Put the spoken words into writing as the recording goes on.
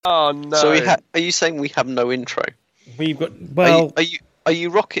Oh no! So are you saying we have no intro? We've got Are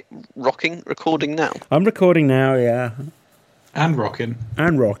you recording now? I'm recording now, yeah, And rocking,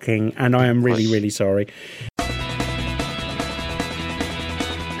 and I am really, really sorry.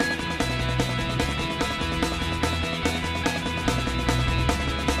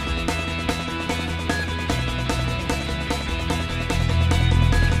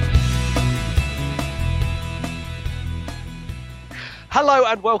 Hello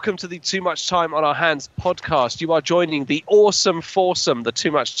and welcome to the Too Much Time on Our Hands podcast. You are joining the awesome foursome, the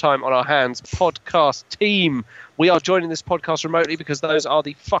Too Much Time on Our Hands podcast team. We are joining this podcast remotely because those are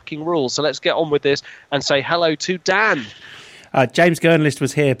the fucking rules. So let's get on with this and say hello to Dan. James Gurnlist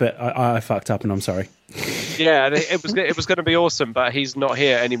was here, but I fucked up and I'm sorry. Yeah, and it was going to be awesome, but he's not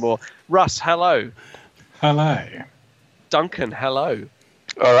here anymore. Russ, hello. hello. Duncan, hello.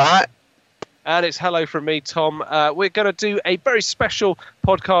 All right. And it's hello from me, Tom. We're going to do a very special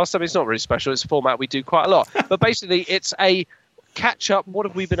podcast. I mean, it's not really special. It's a format we do quite a lot. But basically, it's a catch-up, what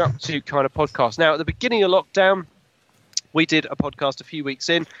have we been up to kind of podcast. Now, at the beginning of lockdown, we did a podcast a few weeks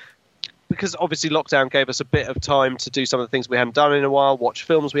in because obviously lockdown gave us a bit of time to do some of the things we hadn't done in a while, watch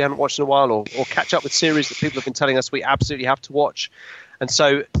films we hadn't watched in a while, or catch up with series that people have been telling us we absolutely have to watch. And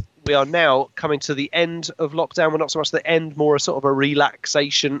so we are now coming to the end of lockdown. We're not so much the end, more a sort of a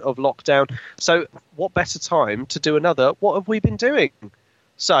relaxation of lockdown. So what better time to do another what have we been doing?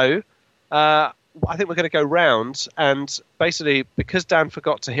 So I think we're going to go round, and basically because Dan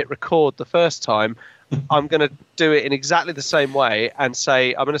forgot to hit record the first time, I'm going to do it in exactly the same way and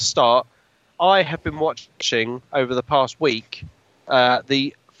say I'm going to start. I have been watching over the past week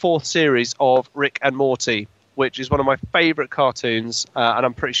the fourth series of Rick and Morty, which is one of my favourite cartoons, and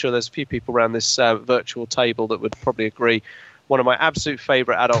I'm pretty sure there's a few people around this virtual table that would probably agree. One of my absolute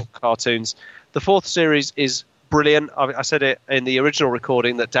favourite adult cartoons. The fourth series is brilliant. I said it in the original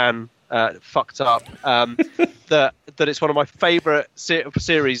recording that Dan fucked up. That it's one of my favourite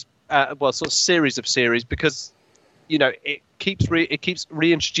series, series of series, because you know it keeps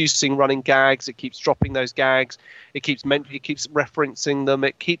reintroducing running gags. It keeps dropping those gags. It keeps referencing them.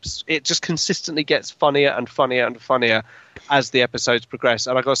 It just consistently gets funnier and funnier and funnier as the episodes progress.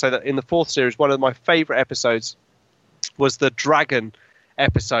 And I got to say that in the fourth series, one of my favourite episodes was the dragon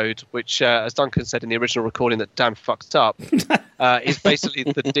episode, which, as Duncan said in the original recording that Dan fucked up, is basically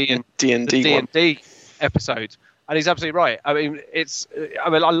the D&D episode. And he's absolutely right. I mean,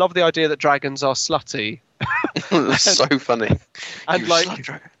 I love the idea that dragons are slutty. That's so funny. And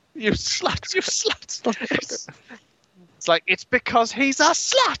you slut. It's like, it's because he's a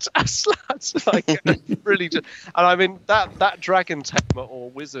slut. Like, really just, and I mean that dragon tamer or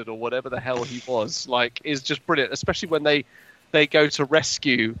wizard or whatever the hell he was, like, is just brilliant. Especially when they go to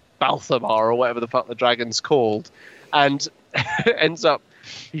rescue Balthamar or whatever the fuck the dragon's called, and ends up.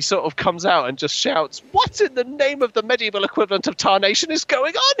 He sort of comes out and just shouts, "What in the name of the medieval equivalent of tarnation is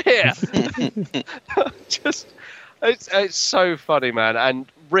going on here?" It's so funny, man. And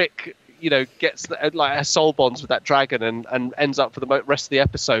Rick, gets her soul bonds with that dragon and ends up for the rest of the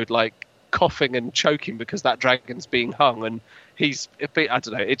episode like coughing and choking because that dragon's being hung. And I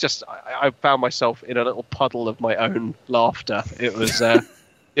don't know. It just I found myself in a little puddle of my own laughter. It was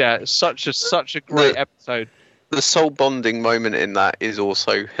such a great episode. The soul bonding moment in that is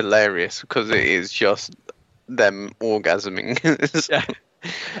also hilarious because it is just them orgasming. Yeah.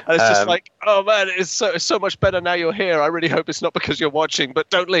 And it's just like, oh man, it's so much better now you're here. I really hope it's not because you're watching, but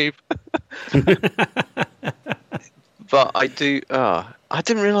don't leave. But I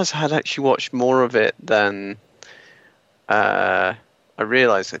didn't realise I had actually watched more of it than I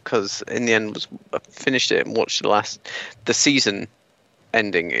realised, because in the end I finished it and watched the season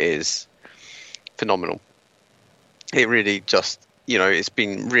ending is phenomenal. It really just, it's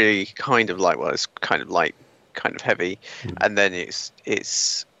been really kind of heavy, and then it's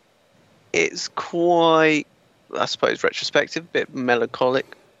quite, I suppose, retrospective, a bit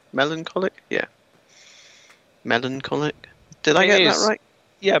melancholic, yeah, melancholic. Did I get that right?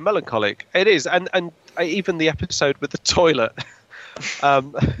 Yeah, melancholic. It is, and even the episode with the toilet,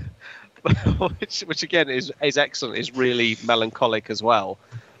 which again is excellent, is really melancholic as well.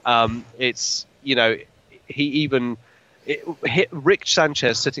 It's Rick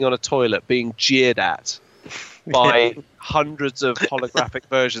Sanchez sitting on a toilet being jeered at by hundreds of holographic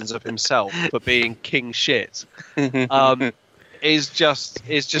versions of himself for being king shit is just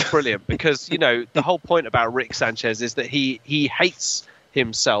brilliant, because the whole point about Rick Sanchez is that he hates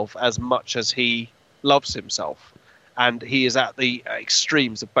himself as much as he loves himself, and he is at the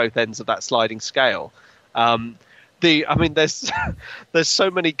extremes of both ends of that sliding scale. There's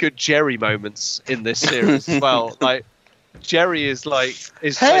so many good Jerry moments in this series as well. Like Jerry is like,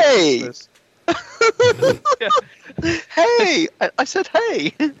 is Hey! Yeah. Hey! I said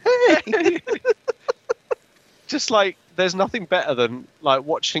hey! Hey! Just like there's nothing better than like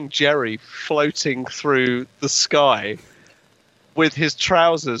watching Jerry floating through the sky with his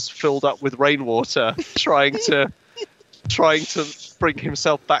trousers filled up with rainwater, trying to bring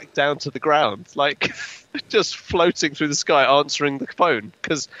himself back down to the ground, like just floating through the sky, answering the phone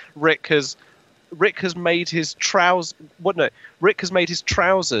because Rick has made his Rick has made his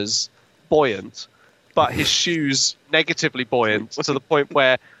trousers buoyant, but his shoes negatively buoyant to the point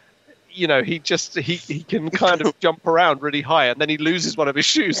where, you know, he can kind of jump around really high, and then he loses one of his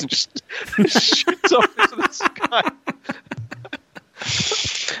shoes and just shoots off into the sky.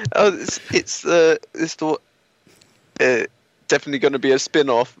 Oh, it's definitely going to be a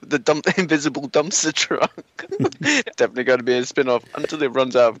spin-off. The invisible dumpster truck. Definitely going to be a spin-off until it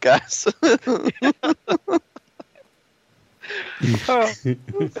runs out of gas.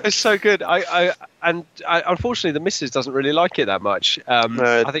 It's so good. I unfortunately the missus doesn't really like it that much.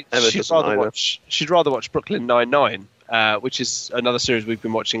 No, I think Emma doesn't she'd rather watch Brooklyn Nine-Nine, which is another series we've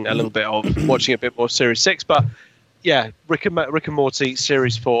been watching a little bit of, watching a bit more Series 6. But yeah, Rick and Morty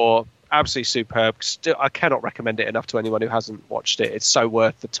Series 4, absolutely superb. Still, I cannot recommend it enough to anyone who hasn't watched it. It's so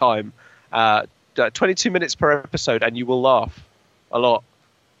worth the time. 22 minutes per episode, and you will laugh a lot.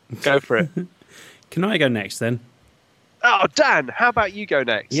 Go for it. Can I go next then? Oh, Dan, how about you go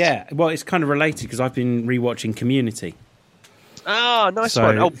next? Yeah, well, it's kind of related because I've been rewatching Community. Ah, nice So-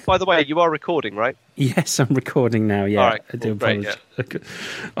 one. Oh, by the way, you are recording, right? Yes, I'm recording now. Yeah, All right, I do cool, great, apologize.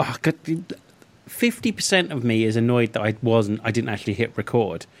 Oh, God, 50% of me is annoyed that I didn't actually hit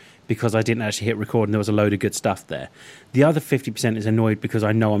record because I didn't actually hit record and there was a load of good stuff there. The other 50% is annoyed because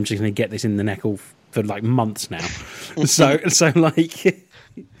I know I'm just going to get this in the neck for like months now. so like,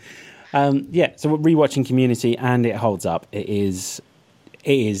 yeah. So we're rewatching Community and it holds up. It is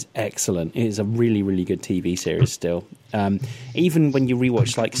excellent. It is a really, really good TV series still. Even when you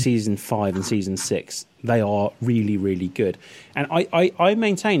rewatch like season 5 and season 6, they are really, really good. And I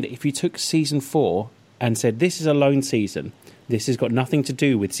maintain that if you took season 4 and said this is a lone season, this has got nothing to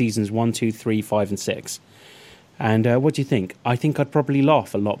do with seasons 1, 2, 3, 5, and 6. And what do you think? I think I'd probably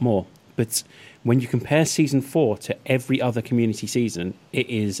laugh a lot more. But when you compare season 4 to every other Community season,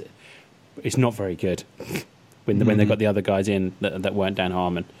 it's not very good. When they got the other guys in that weren't Dan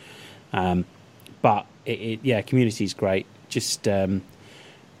Harmon. But Community's great. Just the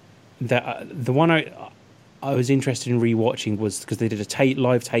one I was interested in rewatching was because they did a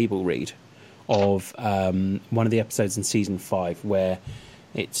live table read of one of the episodes in season 5 where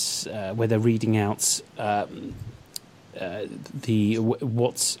it's where they're reading out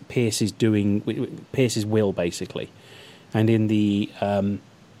what's Pierce is doing, Pierce's will basically, and in the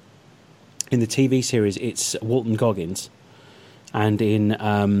TV series, it's Walton Goggins, and in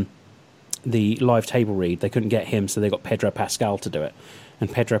the live table read, they couldn't get him, so they got Pedro Pascal to do it.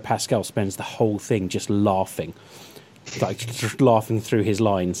 And Pedro Pascal spends the whole thing just laughing, like just laughing through his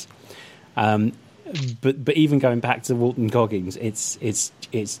lines. But even going back to Walton Goggins, it's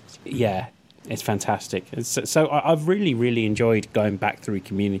fantastic. So I've really, really enjoyed going back through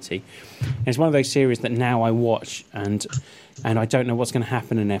Community. And it's one of those series that now I watch and I don't know what's going to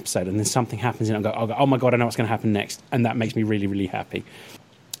happen in an episode, and then something happens and I'll go, oh my God, I know what's going to happen next, and that makes me really, really happy.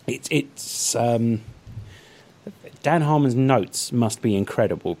 It's Dan Harmon's notes must be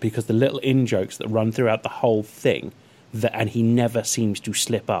incredible because the little in-jokes that run throughout the whole thing, and he never seems to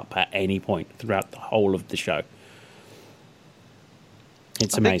slip up at any point throughout the whole of the show.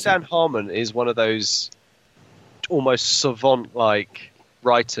 It's amazing. I think Dan Harmon is one of those almost savant-like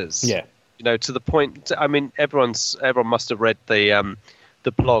writers. Yeah. You know, to the point. I mean, everyone must have read the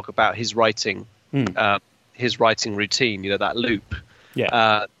blog about his writing, his writing routine. You know, that loop.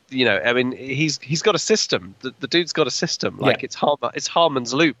 Yeah. You know, I mean, he's got a system. The dude's got a system. Like it's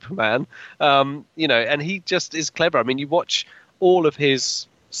Harmon's loop, man. You know, and he just is clever. I mean, you watch all of his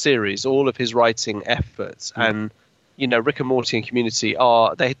series, all of his writing efforts, and you know, Rick and Morty and Community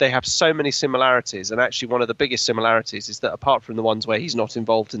they have so many similarities. And actually, one of the biggest similarities is that apart from the ones where he's not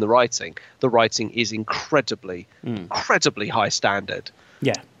involved in the writing is incredibly high standard.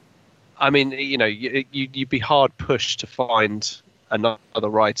 Yeah. I mean, you know, you'd be hard pushed to find another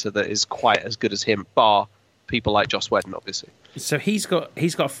writer that is quite as good as him, bar people like Joss Whedon, obviously. So he's got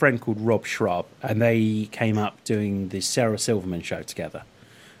a friend called Rob Schrab, and they came up doing the Sarah Silverman show together.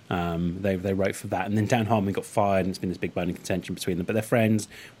 They wrote for that, and then Dan Harmon got fired, and it's been this big bone of contention between them. But they're friends.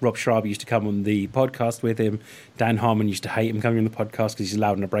 Rob Schrab used to come on the podcast with him. Dan Harmon used to hate him coming on the podcast because he's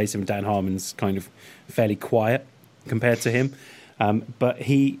loud and abrasive, and Dan Harmon's kind of fairly quiet compared to him. But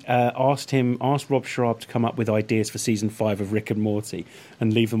he asked Rob Schrab to come up with ideas for season 5 of Rick and Morty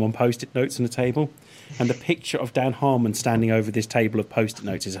and leave them on post-it notes on the table. And the picture of Dan Harmon standing over this table of post-it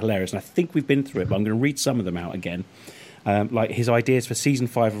notes is hilarious. And I think we've been through it, but I'm going to read some of them out again. Like his ideas for season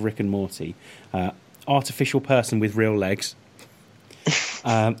 5 of Rick and Morty: artificial person with real legs,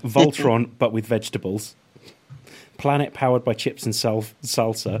 Voltron but with vegetables, planet powered by chips and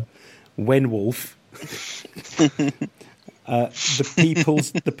salsa, Wenwolf.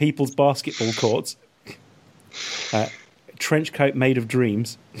 The people's basketball courts, trench coat made of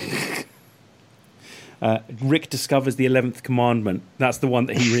dreams. Rick discovers the 11th commandment. That's the one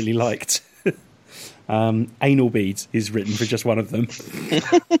that he really liked. Anal beads is written for just one of them.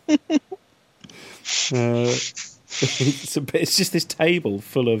 It's just this table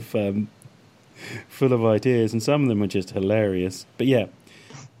full of ideas, and some of them are just hilarious. But yeah,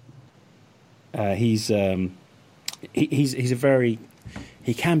 he's a very,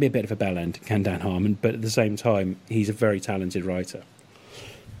 he can be a bit of a bell end, can Dan Harmon, but at the same time, he's a very talented writer.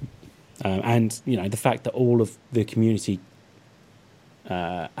 And you know, the fact that all of the Community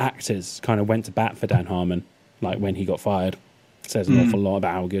actors kind of went to bat for Dan Harmon, like when he got fired, says an awful lot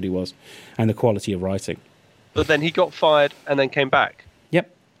about how good he was and the quality of writing. But then he got fired and then came back. Yep.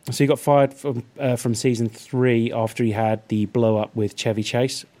 So he got fired from season 3 after he had the blow up with Chevy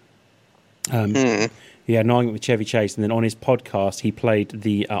Chase. He had an argument with Chevy Chase, and then on his podcast he played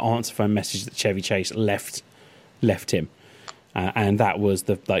the answer phone message that Chevy Chase left him, and that was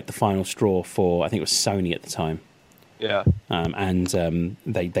the final straw for, I think it was Sony at the time. Yeah. And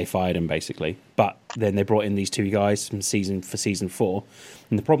they fired him basically, but then they brought in these two guys for season 4,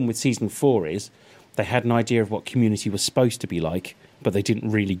 and the problem with season 4 is they had an idea of what Community was supposed to be like, but they didn't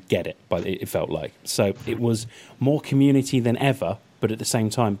really get it. But it felt like, so it was more Community than ever. But at the same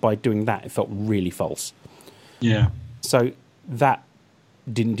time, by doing that, it felt really false. Yeah. So that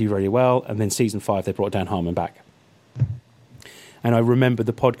didn't do very well. And then season 5, they brought Dan Harmon back. And I remember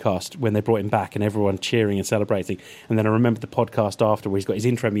the podcast when they brought him back and everyone cheering and celebrating. And then I remember the podcast after where he's got his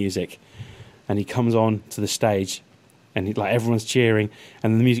intro music and he comes on to the stage and everyone's cheering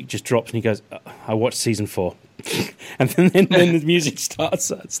and the music just drops and he goes, I watched season 4. And then the music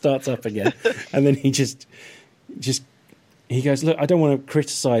starts up again. And then he just he goes, look, I don't want to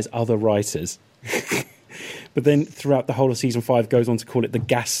criticise other writers. But then throughout the whole of season 5 goes on to call it the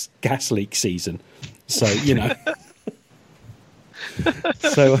gas leak season. So, you know.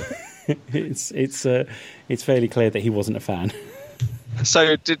 So it's fairly clear that he wasn't a fan.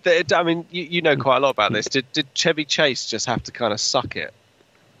 So you know quite a lot about this. Did Chevy Chase just have to kind of suck it?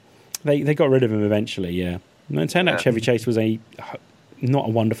 They got rid of him eventually, yeah. And it turned out Chevy Chase was not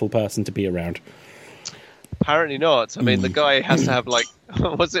a wonderful person to be around. Apparently not. I mean, the guy has to have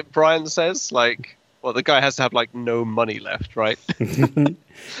what's it Brian says? The guy has to have no money left, right?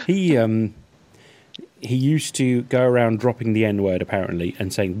 He used to go around dropping the N-word, apparently,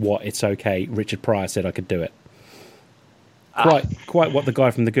 and saying, what, it's okay, Richard Pryor said I could do it. Quite what the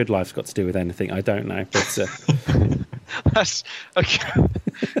guy from The Good Life's got to do with anything, I don't know. But, that's okay.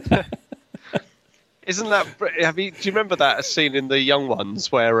 Isn't that? Do you remember that scene in The Young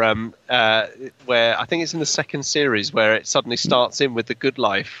Ones where I think it's in the second series where it suddenly starts in with the Good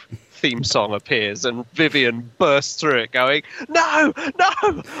Life theme song appears and Vivian bursts through it going, no,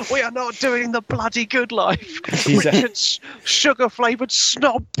 we are not doing the bloody Good Life. Richard sugar-flavoured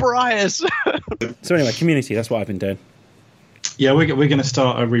snob Briars. So anyway, Community, that's what I've been doing. Yeah, we're going to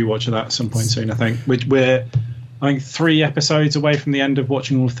start a rewatch of that at some point soon, I think. We're 3 episodes away from the end of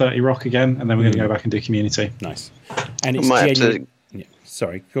watching all of 30 Rock again, and then we're going to go back and do Community. Nice. And it's genuine. Yeah,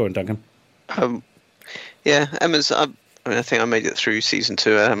 sorry, go on, Duncan. Yeah, Emma's... I think I made it through season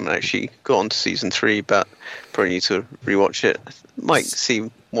 2. I haven't actually got on to season 3, but probably need to rewatch it. Might see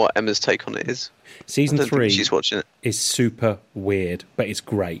what Emma's take on it is. Season 3 she's watching it. Is super weird, but it's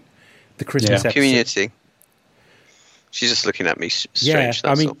great. The Christmas episode. Community. She's just looking at me strange.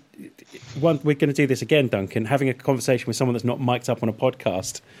 Yeah, we're going to do this again, Duncan, having a conversation with someone that's not mic'd up on a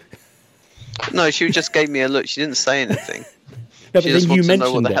podcast. No, she just gave me a look. She didn't say anything. No, but then you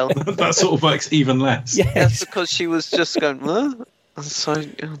mentioned it. That sort of works even less. Yes. That's because she was just going, huh? So,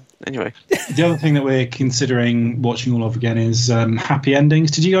 anyway. The other thing that we're considering watching all of again is Happy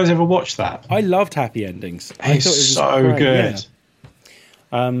Endings. Did you guys ever watch that? I loved Happy Endings. I thought it was so good.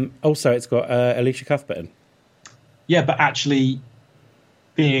 Yeah. Also, it's got Alicia Cuthbert. Yeah, but actually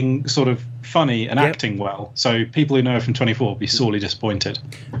being sort of funny and acting well. So people who know her from 24 will be sorely disappointed.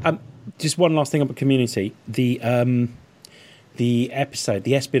 Just one last thing about Community. The episode,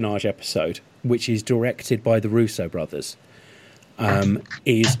 the espionage episode, which is directed by the Russo brothers,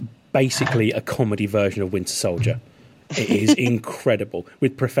 is basically a comedy version of Winter Soldier. It is incredible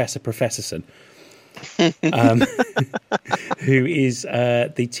with Professor Professorson, who is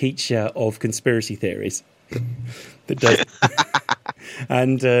the teacher of conspiracy theories that does,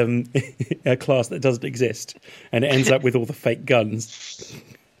 and a class that doesn't exist, and it ends up with all the fake guns,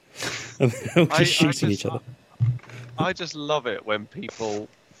 and they're all just shooting each other. I just love it when people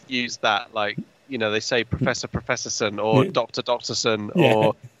use that, like, you know, they say Professor Professorson or Dr. Doctorson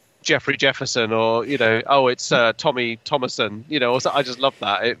or Jeffrey Jefferson or, you know, oh, it's Tommy Thomason, you know. I just love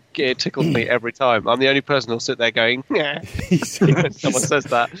that. It tickles me every time. I'm the only person who'll sit there going, yeah. Someone says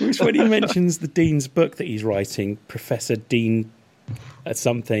that. Which, when he mentions the Dean's book that he's writing, Professor Dean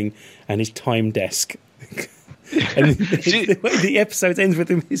something, and his time desk. And the episode ends with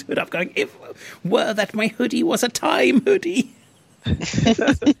him his hood up going, if were that my hoodie was a time hoodie.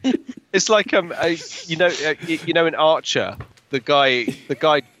 It's like you know in Archer, the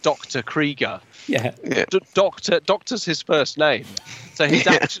guy Dr. Krieger. Yeah. Doctor's his first name, so he's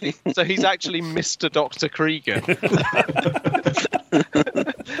actually Mr. Dr. Krieger,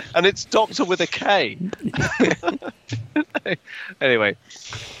 and it's Doctor with a K. Anyway,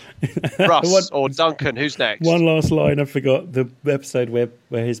 Russ or Duncan, who's next? One last line I forgot. The episode where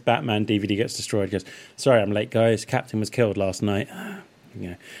his Batman DVD gets destroyed. He goes, sorry, I'm late, guys. Captain was killed last night.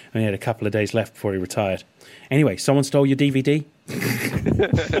 You know, only had a couple of days left before he retired. Anyway, someone stole your DVD?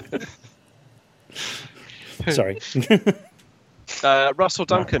 Sorry. Russ or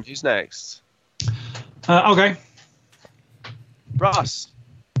Duncan, who's next? I'll go. Russ.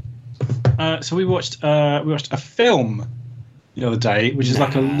 So we watched a film the other day, which is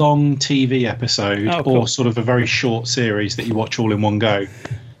like a long TV episode or sort of a very short series that you watch all in one go.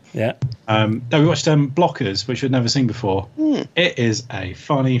 Yeah. We watched Blockers, which we'd never seen before. It is a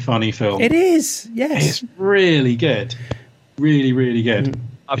funny film. It is, yes. It's really good. Really, really good.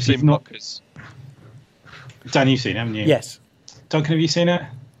 I've seen Blockers. Dan, you've seen it, haven't you? Yes. Duncan, have you seen it?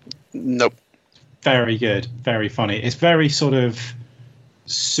 Nope. Very good. Very funny. It's very sort of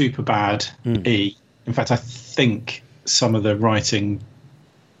super bad-y. In fact, I think some of the writing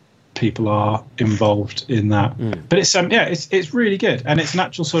people are involved in that. But it's really good, and it's an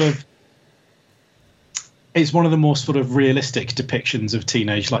actual sort of, it's one of the more sort of realistic depictions of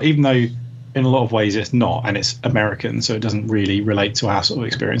teenage life, even though in a lot of ways it's not, and it's American, so it doesn't really relate to our sort of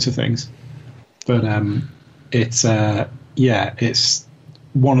experience of things. But it's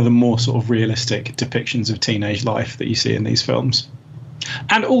one of the more sort of realistic depictions of teenage life that you see in these films.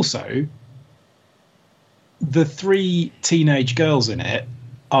 And also, the three teenage girls in it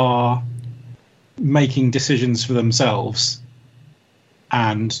are making decisions for themselves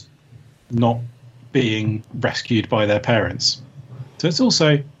and not being rescued by their parents. So it's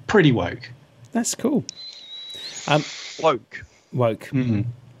also pretty woke. That's cool. Woke. Mm-hmm.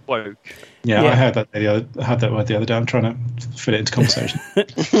 Woke. Yeah, I heard that word the other day. I'm trying to fit it into conversation.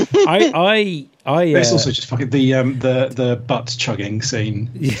 It's also just fucking the butt chugging scene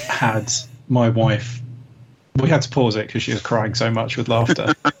had my wife. We had to pause it because she was crying so much with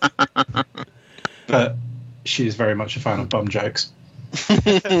laughter. But she is very much a fan of bum jokes.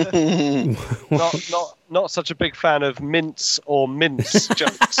 not such a big fan of mince or mince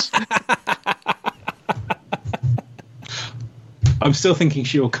jokes. I'm still thinking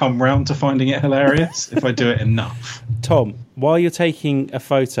she'll come round to finding it hilarious if I do it enough. Tom, while you're taking a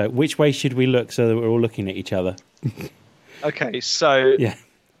photo, which way should we look so that we're all looking at each other? Okay, so yeah.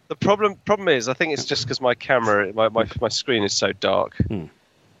 The problem is, I think it's just because my camera, my screen is so dark. I think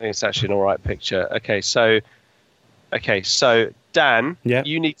it's actually an all right picture. Okay, so Dan,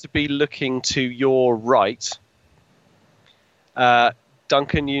 you need to be looking to your right.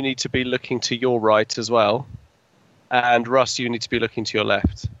 Duncan, you need to be looking to your right as well. And Russ, you need to be looking to your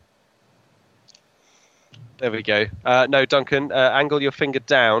left. There we go. No, Duncan, angle your finger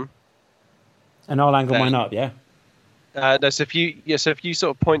down. And I'll angle mine up, yeah? No, so if you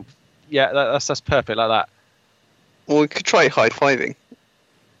sort of point, that's perfect, like that. Well, we could try high-fiving.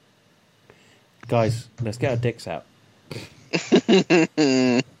 Guys, let's get our dicks out.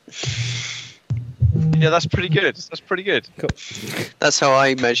 Yeah, that's pretty good. Cool. That's how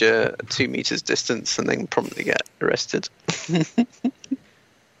I measure 2 meters distance and then promptly get arrested.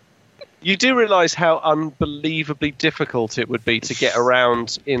 You do realise how unbelievably difficult it would be to get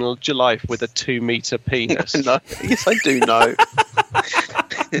around in your life with a 2-meter penis. No, yes, I do know.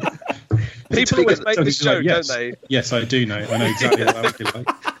 People always make this joke, don't they? Yes, I do know. I know exactly what that would be like.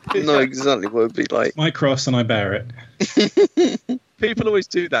 I know exactly what it would be like. My cross and I bear it. People always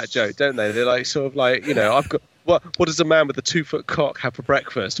do that joke, don't they? They're like, sort of like, you know, I've got what does a man with a 2-foot cock have for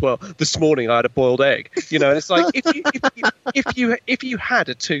breakfast? Well, this morning I had a boiled egg. You know, and it's like if you had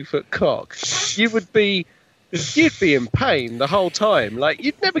a 2-foot cock, you would be you'd be in pain the whole time. Like,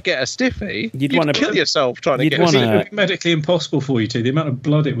 you'd never get a stiffy. You'd wanna- kill yourself trying to you'd get wanna- a It stiffy. would be medically impossible for you to. The amount of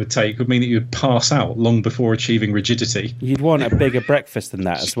blood it would take would mean that you'd pass out long before achieving rigidity. You'd want a bigger breakfast than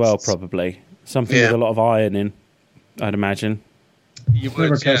that as well, probably. Something with Yeah. a lot of iron in, I'd imagine. You It never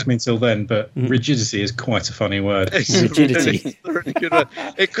would, occurs yeah. to me until then, but rigidity is quite a funny word. It's Rigidity. really good word.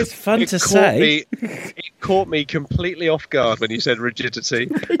 It's fun to caught say. It caught me completely off guard when you said rigidity.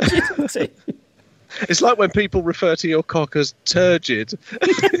 It's like when people refer to your cock as turgid.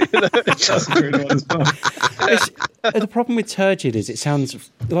 That's a good one as well. The problem with turgid is it sounds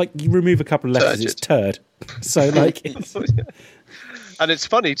like you remove a couple of letters, it's turd. So, like, it's, And it's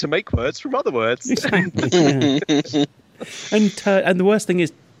funny to make words from other words. yeah. And the worst thing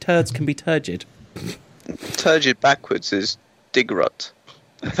is turds can be turgid. Turgid backwards is digrut.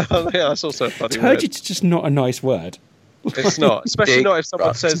 Oh, yeah, that's also a funny word. Turgid's just not a nice word. It's not, especially Big not if someone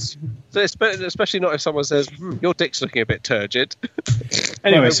rut. says. Especially not if someone says, "Your dick's looking a bit turgid."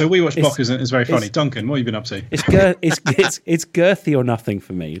 Anyway, so we watch it's- Blockers and it's very funny. it's- Duncan, what have you been up to? It's it's girthy or nothing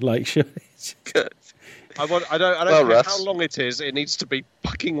for me. Like, sure, I don't Well, care Russ. how long it is. It needs to be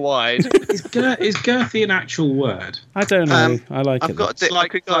fucking wide. Is girthy an actual word? I don't know. I like I've it. got It's I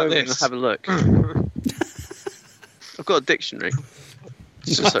like- could go like over and this. have a look. I've got a dictionary.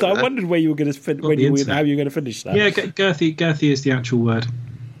 It's just over I there. wondered where you were going to the internet. how you were going to finish that. Yeah, girthy is the actual word.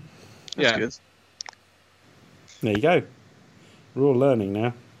 That's Yeah. good. There you go. We're all learning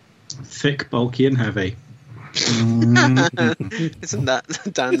now. Thick, bulky, and heavy. Isn't that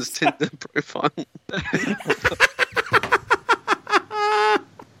Dan's Tinder profile?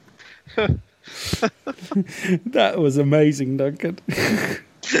 That was amazing, Duncan.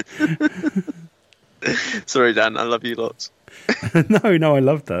 Sorry, Dan. I love you lots. No, I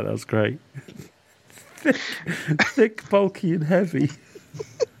loved that. That was great. Thick, bulky, and heavy.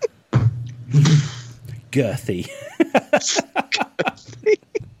 Girthy.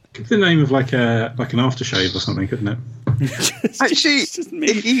 Give the name of like an aftershave or something, couldn't it? Actually, It's just me,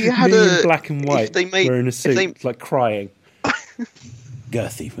 if you had me a- in black and white, they made- wearing a if suit, they- like crying.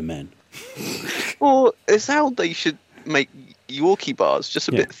 Girthy for men. Or it's how they should make Yorkie bars, just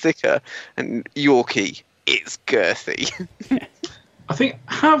a Yeah. bit thicker, and Yorkie, it's girthy. I think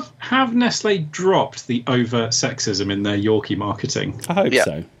have Nestle dropped the overt sexism in their Yorkie marketing? I hope Yeah.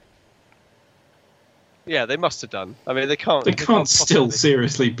 so. Yeah, they must have done. I mean, they can't. They can't still possibly-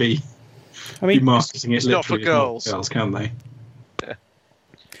 seriously be I mean, marketing it it's not for literally as girls. girls, can they? Yeah.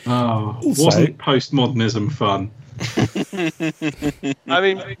 Oh, Also- wasn't postmodernism fun? I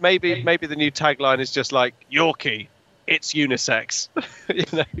mean, maybe the new tagline is just like Yorkie, it's unisex. You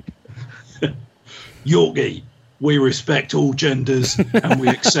know? Yorkie, we respect all genders and we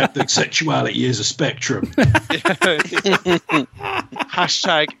accept that sexuality is a spectrum.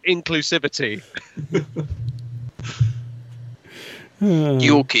 Hashtag inclusivity.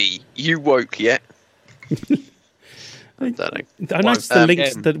 Yorkie, you woke yet? I don't know. I noticed the Well,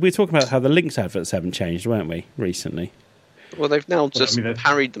 links yeah. that we were talking about how the links adverts haven't changed, weren't we, recently? Well, they've now just I mean,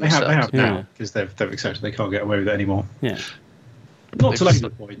 parried They have themselves. Yeah. now because they've accepted they can't get away with it anymore. Yeah. Not to They've- labour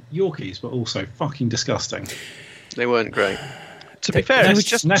the point, Yorkies were also fucking disgusting. They weren't great. To be fair, They it's were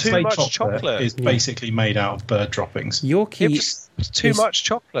just Nestle too much chocolate. is basically made out of bird droppings. It Yorkie, was too is- much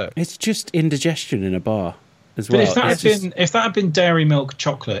chocolate. it's just indigestion in a bar as But well. if that had It's just- been if that had been dairy milk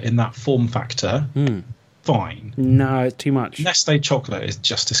chocolate in that form factor, fine. No, it's too much. Nestle chocolate is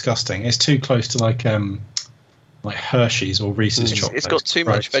just disgusting. It's too close to like Hershey's or Reese's chocolate. It's got too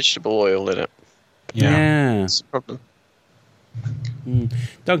much Gross. vegetable oil in it. Yeah. That's the problem.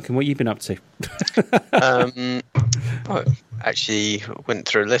 Duncan, what have you been up to? I actually went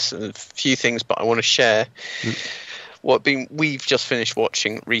through a list of a few things, but I want to share we've just finished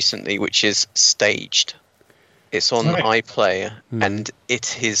watching recently, which is Staged. It's on Right. iPlayer, and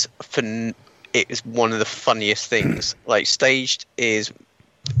it is it is one of the funniest things. Like Staged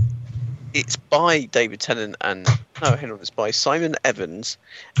it's by David Tennant it's by Simon Evans,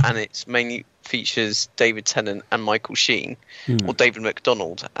 and it's mainly features David Tennant and Michael Sheen, or David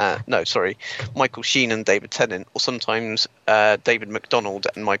McDonald. Michael Sheen and David Tennant, or sometimes David McDonald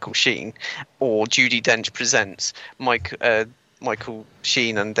and Michael Sheen, or Judi Dench presents Michael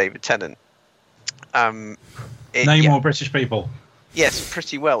Sheen and David Tennant. Name more British people. Yes,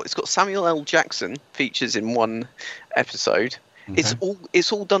 pretty well. It's got Samuel L. Jackson features in one episode. Okay.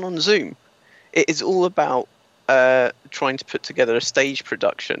 It's all done on Zoom. It is all about trying to put together a stage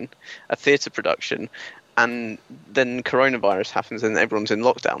production, a theatre production, and then coronavirus happens and everyone's in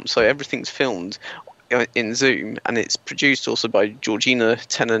lockdown. So everything's filmed in Zoom, and it's produced also by Georgina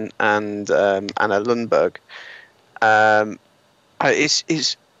Tennant and Anna Lundberg.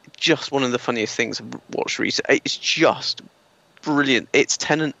 It's just one of the funniest things I've watched recently. It's just brilliant. It's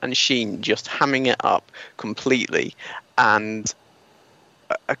Tennant and Sheen just hamming it up completely, and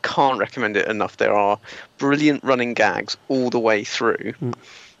I can't recommend it enough. There are brilliant running gags all the way through,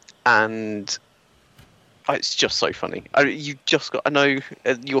 and it's just so funny. You just got. I know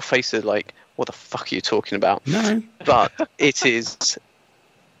your face is like, what the fuck are you talking about? No, but it is.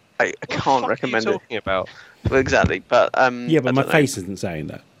 I can't recommend What are you talking about? Well, exactly, but yeah, but I my don't know. face isn't saying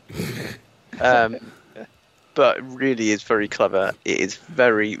that. But it really is very clever. It is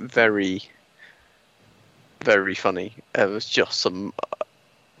very, very, very funny. It was just some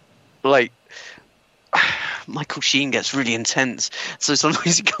like Michael Sheen gets really intense, so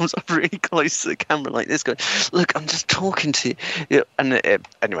sometimes he comes up really close to the camera like this, going, "Look, I'm just talking to you." Yeah, and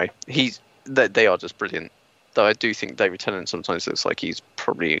anyway, they are just brilliant. Though I do think David Tennant sometimes looks like he's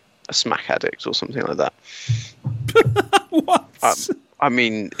probably a smack addict or something like that. What? I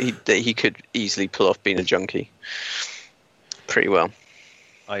mean, he could easily pull off being a junkie pretty well.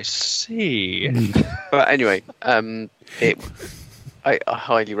 I see. But anyway, I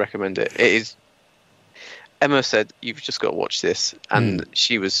highly recommend it. It is. Emma said you've just got to watch this, and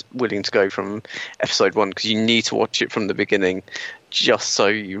she was willing to go from episode 1 because you need to watch it from the beginning, just so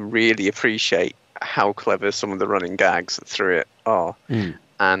you really appreciate how clever some of the running gags through it are.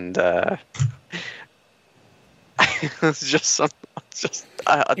 And it's just I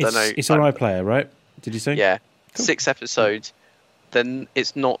don't know. It's on iPlayer, right? Did you say? Yeah, cool. 6 episodes. Then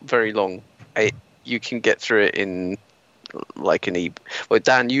it's not very long. You can get through it in like an evening. Well,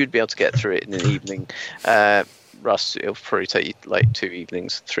 Dan, you'd be able to get through it in an evening. Russ, it'll probably take you like 2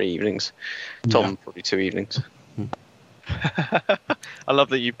 evenings, 3 evenings. Tom, probably 2 evenings. I love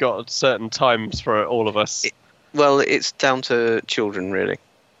that you've got certain times for all of us. Well, it's down to children, really.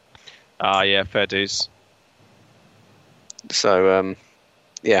 Ah, yeah, fair dues. So,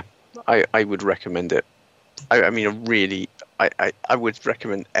 yeah, I would recommend it. I mean, really, I would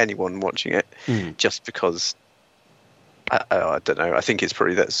recommend anyone watching it, just because. I don't know. I think it's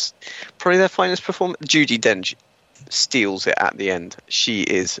probably their finest performance. Judi Dench steals it at the end. She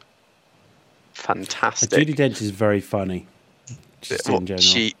is fantastic. Judi Dench is very funny. Just in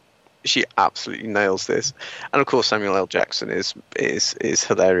general. She absolutely nails this, and of course Samuel L. Jackson is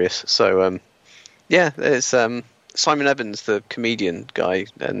hilarious. So yeah, there's Simon Evans, the comedian guy,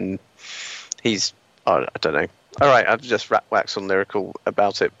 and he's I don't know. All right, I've just waxed on lyrical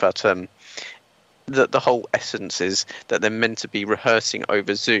about it, but the whole essence is that they're meant to be rehearsing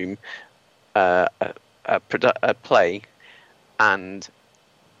over Zoom a play, and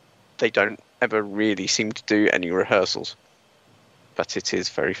they don't ever really seem to do any rehearsals. But it is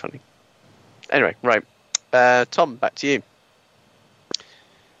very funny. Anyway, right. Tom, back to you.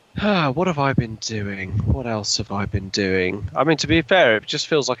 What have I been doing? What else have I been doing? I mean, to be fair, it just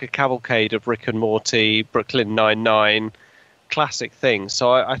feels like a cavalcade of Rick and Morty, Brooklyn Nine-Nine, classic things.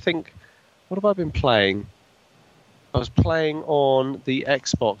 So I think, what have I been playing? I was playing on the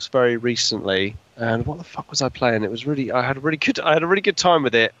Xbox very recently, and what the fuck was I playing? It was really, I had a really good time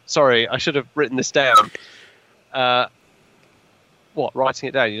with it. Sorry, I should have written this down. What, writing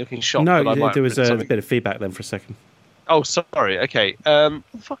it down? You're looking shocked. No, that I might there have was written a something. bit of feedback then for a second. Oh, sorry. Okay. What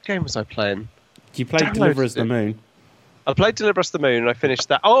the fuck game was I playing? You played Downloaded Deliver Us it. the Moon. I played Deliver Us the Moon, and I finished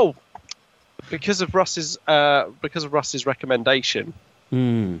that. Oh, because of Russ's recommendation, I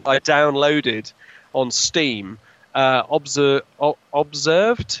downloaded on Steam Observed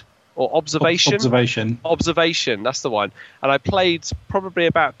or Observation. Observation, that's the one. And I played probably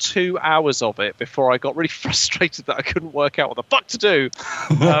about 2 hours of it before I got really frustrated that I couldn't work out what the fuck to do.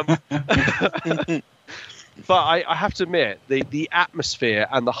 But I have to admit, the atmosphere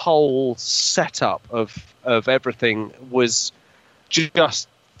and the whole setup of everything was just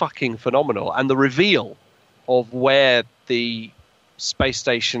fucking phenomenal. And the reveal of where the space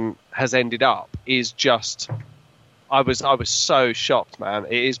station has ended up is just... I was so shocked, man.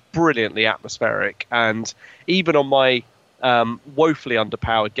 It is brilliantly atmospheric, and even on my woefully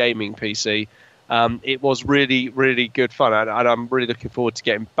underpowered gaming PC, it was really, really good fun, and I'm really looking forward to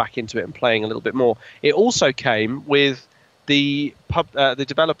getting back into it and playing a little bit more. It also came with the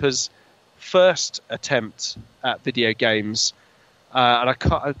developers' first attempt at video games, and I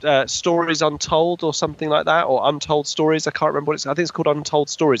can't, Stories Untold or something like that, or Untold Stories. I can't remember what it's. I think it's called Untold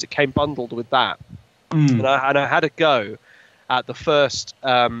Stories. It came bundled with that. And I had a go at the first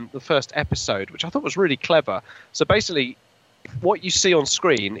episode, which I thought was really clever. So basically, what you see on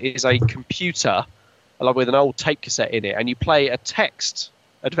screen is a computer, along with an old tape cassette in it, and you play a text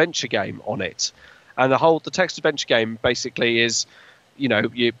adventure game on it. And the text adventure game basically is,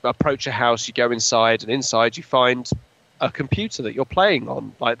 you approach a house, you go inside, and inside you find a computer that you're playing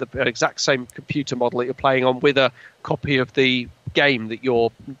on, like the exact same computer model that you're playing on, with a copy of the game that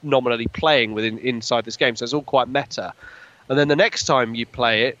you're nominally playing within inside this game. So it's all quite meta. And then the next time you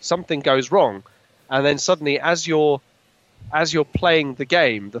play it, something goes wrong, and then suddenly, as you're playing the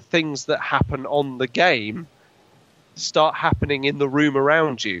game, the things that happen on the game start happening in the room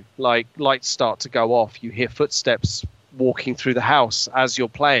around you. Like lights start to go off, you hear footsteps walking through the house as you're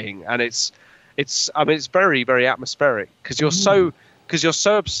playing, and it's very, very atmospheric, because you're so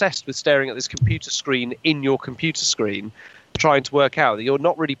obsessed with staring at this computer screen in your computer screen, trying to work out that you're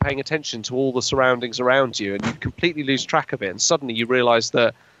not really paying attention to all the surroundings around you, and you completely lose track of it, and suddenly you realize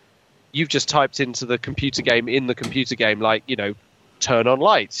that you've just typed into the computer game in the computer game, like, turn on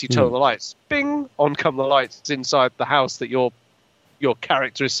lights. You turn on the lights, bing, on come the lights inside the house that your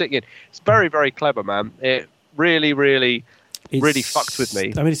character is sitting in. It's very, very clever, man. It really, really, really fucked with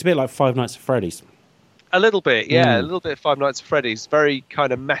me. I mean, it's a bit like Five Nights at Freddy's. A little bit, yeah, a little bit. Five Nights at Freddy's, very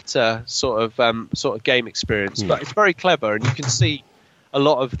kind of meta sort of game experience, but it's very clever, and you can see a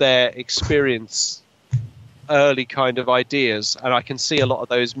lot of their experience, early kind of ideas, and I can see a lot of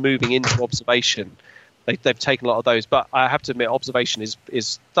those moving into Observation. They've taken a lot of those, but I have to admit, Observation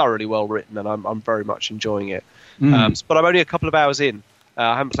is thoroughly well written, and I'm very much enjoying it. But I'm only a couple of hours in.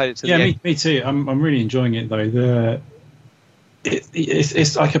 I haven't played it to the end. Me too. I'm really enjoying it though.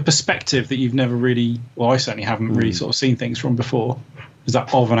 It's like a perspective that you've never really, well, I certainly haven't really sort of seen things from before, is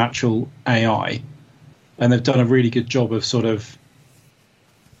that of an actual AI, and they've done a really good job of sort of,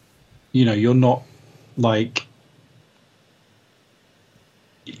 you're not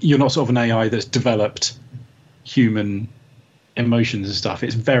sort of an AI that's developed human emotions and stuff.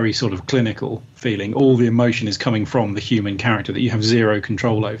 It's very sort of clinical feeling. All the emotion is coming from the human character that you have zero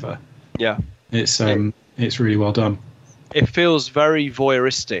control over. Yeah, it's really well done. It feels very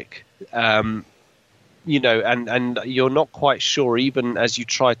voyeuristic, and you're not quite sure, even as you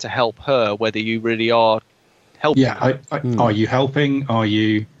try to help her, whether you really are helping. Yeah, are you helping?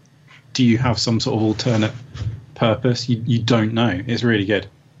 Do you have some sort of alternate purpose? You don't know. It's really good.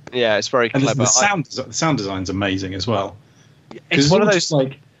 Yeah, it's very clever. And the sound design's amazing as well. It's one of those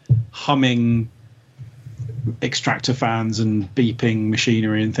like humming extractor fans and beeping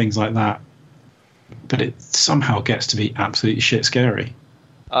machinery and things like that, but it somehow gets to be absolutely shit scary.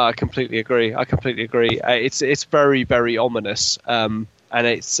 I completely agree. It's very, very ominous, and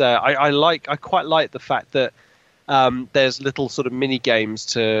it's I quite like the fact that there's little sort of mini games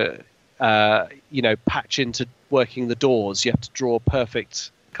to patch into working the doors. You have to draw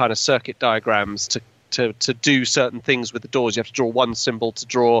perfect kind of circuit diagrams to do certain things with the doors. You have to draw one symbol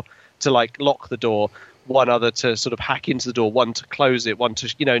to lock the door, one other to sort of hack into the door, one to close it, one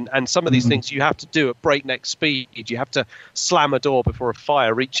to and some of these things you have to do at breakneck speed. You have to slam a door before a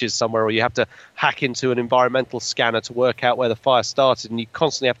fire reaches somewhere, or you have to hack into an environmental scanner to work out where the fire started, and you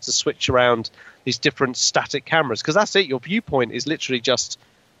constantly have to switch around these different static cameras, because that's it. Your viewpoint is literally just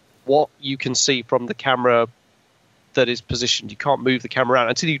what you can see from the camera that is positioned. You can't move the camera around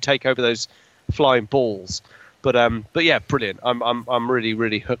until you take over those flying balls. But yeah, brilliant. I'm really,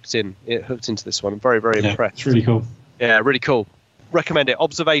 really hooked into this one. I'm very, very impressed. It's really cool. Yeah, really cool. Recommend it.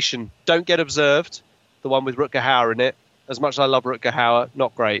 Observation. Don't Get Observed. The one with Rutger Hauer in it. As much as I love Rutger Hauer,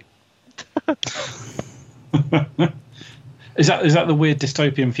 not great. Is that the weird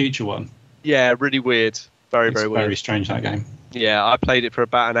dystopian future one? Yeah, really weird. Very, very weird. Very strange, that game. Yeah, I played it for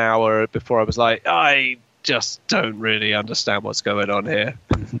about an hour before I was like, I just don't really understand what's going on here.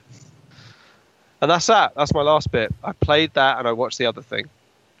 And that's that. That's my last bit. I played that and I watched the other thing.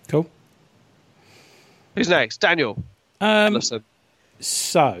 Cool. Who's next? Daniel. Listen.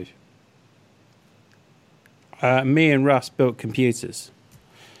 So, me and Russ built computers,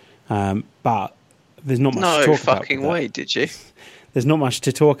 but there's not much to talk about. No fucking way, did you? There's not much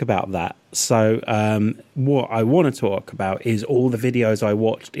to talk about that. So what I want to talk about is all the videos I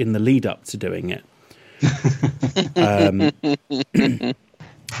watched in the lead up to doing it.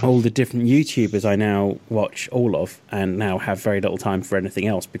 All the different YouTubers I now watch all of, and now have very little time for anything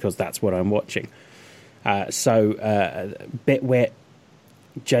else because that's what I'm watching. So Bitwit,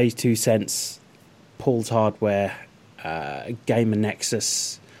 Jay's 2 Cents, Paul's Hardware, Gamer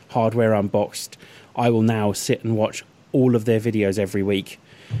Nexus, Hardware Unboxed. I will now sit and watch all of their videos every week,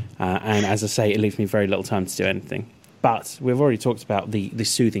 and as I say, it leaves me very little time to do anything. But we've already talked about the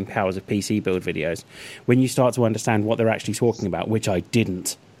soothing powers of PC build videos. When you start to understand what they're actually talking about, which I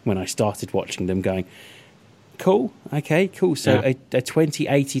didn't when I started watching them, going, cool, okay, cool. So a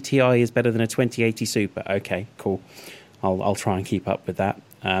 2080 Ti is better than a 2080 Super. Okay, cool. I'll try and keep up with that.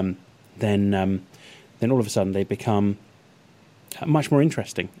 Then all of a sudden they become much more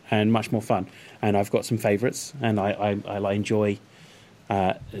interesting and much more fun. And I've got some favourites, and I enjoy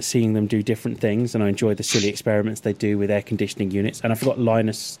seeing them do different things, and I enjoy the silly experiments they do with air conditioning units. And I forgot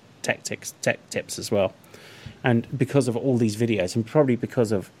Linus tech tips as well. And because of all these videos, and probably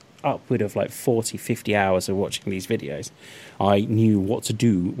because of upward of like 40, 50 hours of watching these videos, I knew what to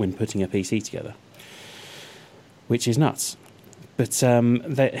do when putting a PC together, which is nuts. But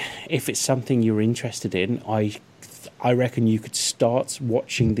if it's something you're interested in, I reckon you could start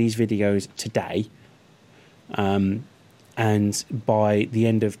watching these videos today, and by the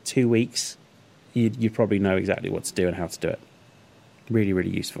end of 2 weeks, you'd probably know exactly what to do and how to do it. Really, really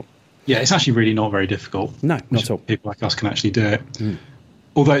useful. Yeah, it's actually really not very difficult. No, not at all. People like us can actually do it.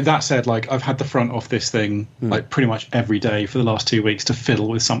 Although that said, like, I've had the front off this thing like pretty much every day for the last 2 weeks to fiddle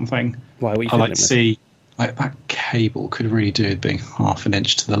with something. Why? What are you I like fiddling to with? see like that cable could really do with being half an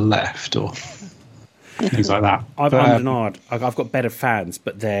inch to the left or things like that. I've got better fans,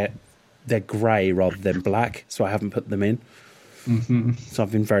 but they're grey rather than black, so I haven't put them in. Mm-hmm. So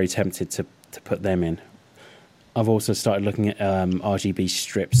I've been very tempted to put them in. I've also started looking at RGB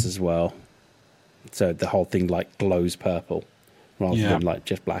strips as well, so the whole thing like glows purple rather than like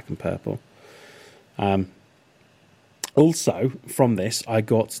just black and purple. Also, from this, I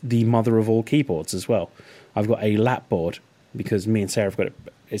got the mother of all keyboards as well. I've got a lap board because me and Sarah have got it.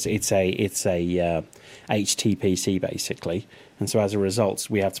 It's a HTPC basically, and so as a result,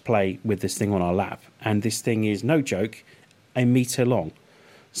 we have to play with this thing on our lap, and this thing is no joke, 1 meter long.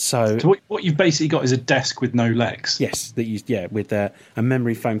 So what you've basically got is a desk with no legs. Yes, with a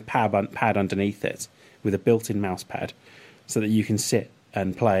memory foam pad underneath it, with a built-in mouse pad, so that you can sit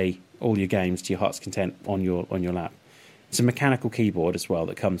and play all your games to your heart's content on your lap. It's a mechanical keyboard as well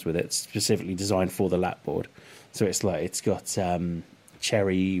that comes with it, specifically designed for the lap board. So it's got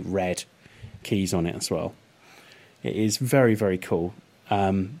cherry red keys on it as well. It is very, very cool.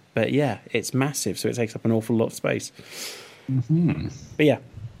 But yeah, it's massive, so it takes up an awful lot of space. Mm-hmm. But yeah,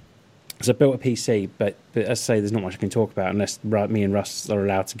 so I built a PC, but as I say, there's not much I can talk about unless me and Russ are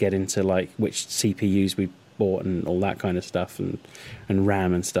allowed to get into like which CPUs we bought and all that kind of stuff and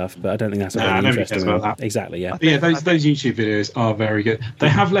RAM and stuff. But I don't think that's really interesting. About that. Exactly, yeah. Yeah, those YouTube videos are very good. They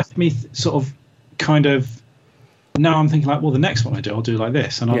have left me sort of kind of. Now I'm thinking like, well, the next one I'll do like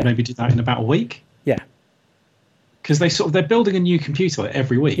this, and I'll maybe do that in about a week. Yeah. Because they're building a new computer like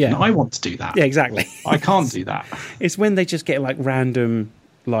every week, and I want to do that. Yeah, exactly. I can't do that. It's when they just get like random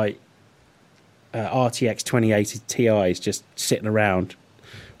like RTX 2080 Ti's just sitting around.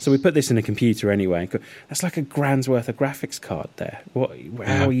 So we put this in a computer anyway. That's like £1,000's worth of graphics card there.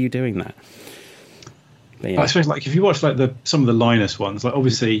 How are you doing that? But, I suppose like if you watch like some of the Linus ones, like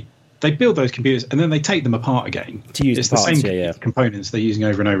obviously they build those computers and then they take them apart again to use the same components they're using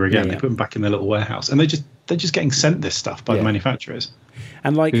over and over again. They put them back in their little warehouse, and they're just getting sent this stuff by the manufacturers.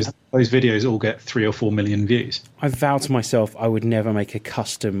 And like those videos all get 3 or 4 million views. I vowed to myself I would never make a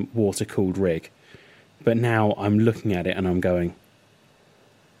custom water-cooled rig, but now I'm looking at it and I'm going,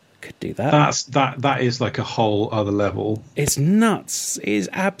 could do that. That is like a whole other level. It's nuts. It is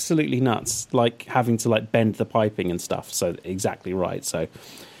absolutely nuts. Like having to like bend the piping and stuff. So exactly right. So.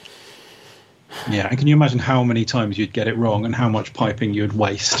 Yeah, and can you imagine how many times you'd get it wrong and how much piping you'd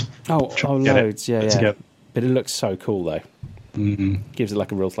waste? Oh, loads, yeah. But it looks so cool, though. Mm-hmm. Gives it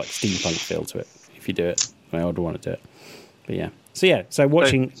like a real like steampunk feel to it, if you do it. I would want to do it. But yeah. So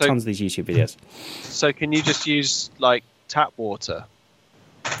watching tons of these YouTube videos. So can you just use, like, tap water?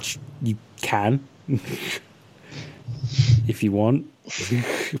 You can. If you want.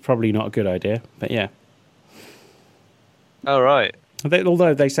 Probably not a good idea, but yeah. All right.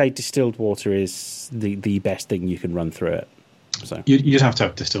 Although they say distilled water is the best thing you can run through it, so you'd have to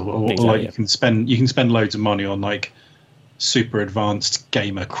have distilled water. Exactly, like you can spend loads of money on like super advanced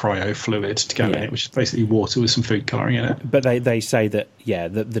gamer cryo fluid to go in it, which is basically water with some food colouring in it. But they say that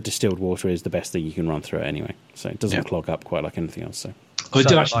the distilled water is the best thing you can run through it anyway, so it doesn't clog up quite like anything else. So I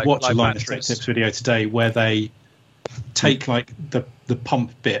did actually watch a Linus Tech Tips video today where they take like the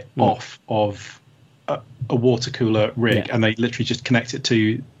pump bit off of a water cooler rig and they literally just connect it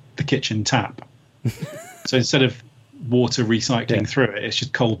to the kitchen tap. So instead of water recycling through it, it's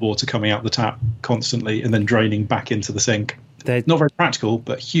just cold water coming out the tap constantly and then draining back into the sink. They're not very practical,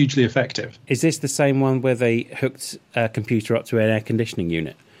 but hugely effective. Is this the same one where they hooked a computer up to an air conditioning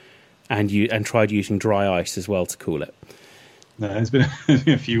unit and tried using dry ice as well to cool it? No, there's been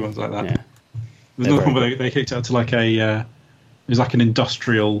a few ones like that. Yeah. There's another one where they kicked it out to like it was like an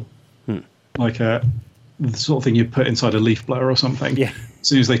industrial, like the sort of thing you put inside a leaf blower or something. Yeah. As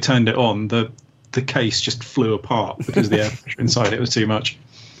soon as they turned it on, the case just flew apart because the air pressure inside it was too much.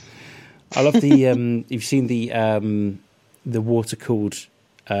 I love the. You've seen the water-cooled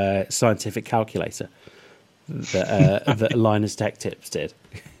scientific calculator that Linus Tech Tips did.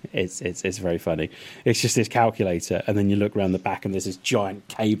 It's very funny. It's just this calculator, and then you look around the back, and there's this giant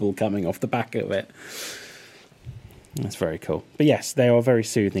cable coming off the back of it. That's very cool. But yes, they are very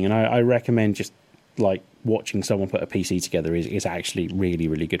soothing, and I recommend just like watching someone put a PC together is actually really,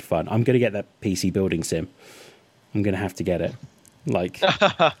 really good fun. I'm going to get that PC building sim. I'm going to have to get it. Like,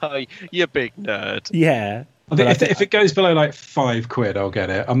 you big nerd. Yeah. If it goes below like £5, I'll get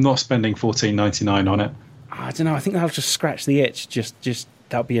it. I'm not spending $14.99 on it. I don't know. I think that'll just scratch the itch. Just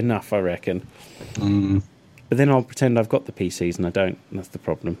that'll be enough, I reckon. But then I'll pretend I've got the PCs and I don't. And that's the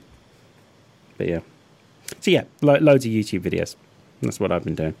problem. But yeah. So yeah, loads of YouTube videos. That's what I've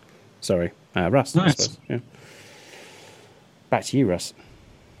been doing. Sorry, Russ. Nice. I suppose. Yeah. Back to you, Russ.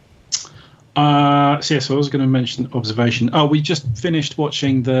 So I was going to mention observation. Oh, we just finished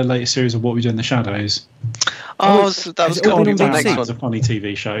watching the latest series of What We Do in the Shadows. So that was it all going to been be on the BBC? next It's a one. funny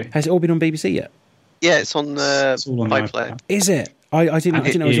TV show. Has it all been on BBC yet? Yeah, it's on It's all on the iPlayer. iPlayer. Is it? I didn't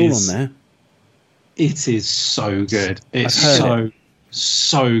know it was all on there. It is so good. It's I've heard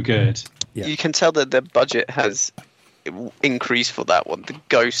so good. Yeah. You can tell that their budget has increased for that one. The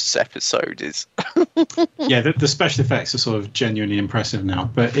Ghosts episode is. Yeah, the special effects are sort of genuinely impressive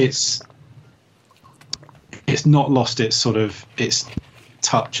now, but it's not lost its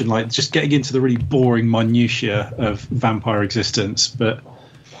touch and like just getting into the really boring minutiae of vampire existence. But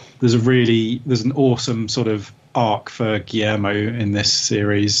there's an awesome sort of arc for Guillermo in this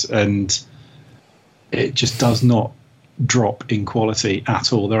series, and it just does not drop in quality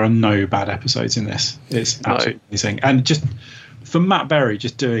at all. There are no bad episodes in this. It's absolutely amazing. And just for Matt Berry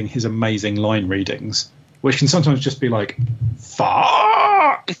just doing his amazing line readings, which can sometimes just be like,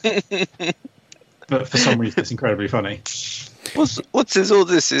 fuck! But for some reason, it's incredibly funny. What's this? All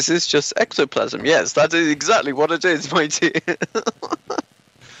this? Is this just ectoplasm? Yes, that is exactly what it is, matey.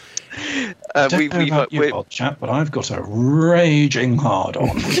 I don't know about you, old chap, but I've got a raging hard on.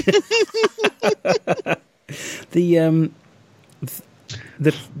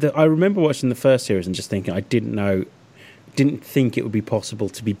 I remember watching the first series and just thinking I didn't think it would be possible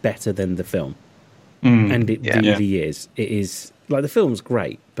to be better than the film, and it really is. It is like the film's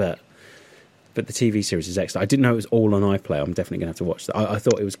great, but the TV series is excellent. I didn't know it was all on iPlayer. I'm definitely going to have to watch that. I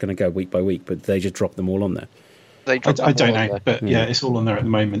thought it was going to go week by week, but they just dropped them all on there. I don't know, but yeah, it's all on there at the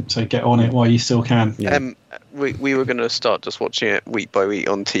moment. So get on it while you still can. Yeah. We were going to start just watching it week by week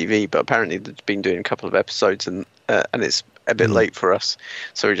on TV, but apparently they've been doing a couple of episodes and it's a bit late for us.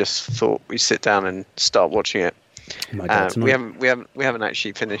 So we just thought we'd sit down and start watching it. Oh my God, we haven't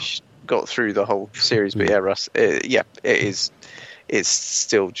actually got through the whole series, but yeah, Russ, it is. It's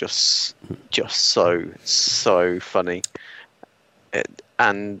still just so funny,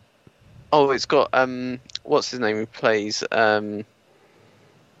 it's got what's his name who plays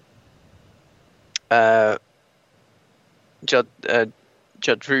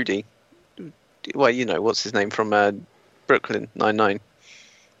Judge Rudy. Well, you know what's his name from Brooklyn Nine-Nine,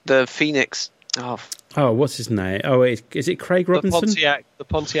 the Phoenix. Oh, what's his name? Oh, is it Craig Robinson? The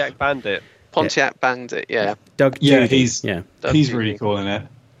Pontiac Bandit. Pontiac Bandit, yeah. Doug Yeah, Judy. he's really cool in it.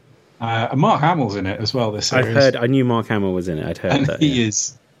 And Mark Hamill's in it as well. This series. I knew Mark Hamill was in it. I'd heard and that. he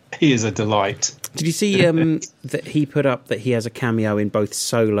is a delight. Did you see that he put up that he has a cameo in both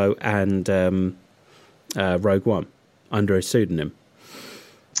Solo and Rogue One under a pseudonym?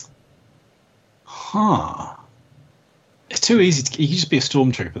 Huh. It's too easy. He could just be a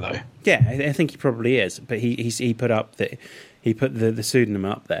stormtrooper, though. Yeah, I think he probably is. But he put up that he put the pseudonym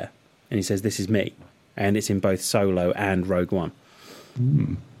up there, and he says, "This is me," and it's in both Solo and Rogue One.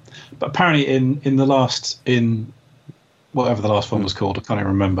 But apparently, in whatever the last one was called, I can't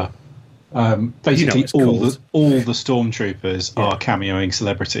even remember. Basically, all the stormtroopers are cameoing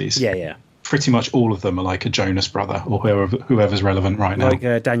celebrities. Yeah. Pretty much all of them are like a Jonas brother or whoever's relevant right now.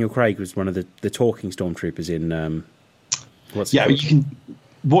 Like Daniel Craig was one of the talking stormtroopers in.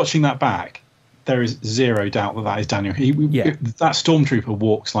 Watching that back, there is zero doubt that is Daniel. That stormtrooper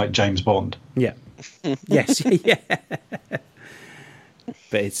walks like James Bond. Yeah. Yes. Yeah.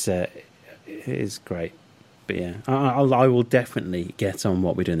 But it is great. But yeah, I will definitely get on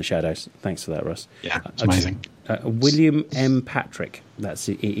What We Do in the Shadows. Thanks for that, Russ. Yeah, it's amazing. William M. Patrick. That's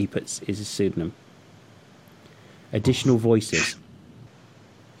he puts is his pseudonym. Additional voices.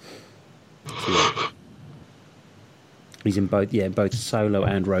 So, yeah. He's in both Solo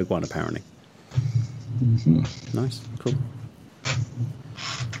and Rogue One apparently. Mm-hmm. Nice, cool.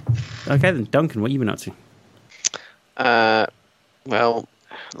 Okay then, Duncan, what have you been up to? Well,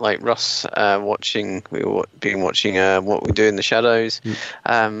 like Russ watching. Been watching What We Do in the Shadows.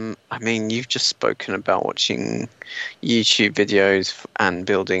 I mean, you've just spoken about watching YouTube videos and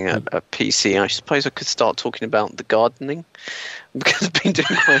building a PC. I suppose I could start talking about the gardening because I've been doing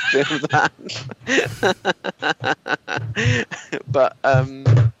quite a bit of that. But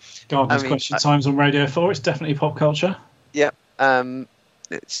Gardeners Question Times on Radio 4. It's definitely pop culture. Yeah.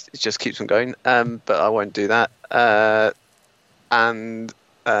 It just keeps on going. But I won't do that. And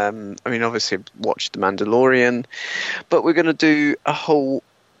I mean, obviously, watch The Mandalorian, but we're going to do a whole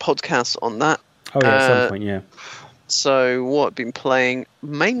podcast on that. Oh yeah, at some point, yeah. So what I've been playing,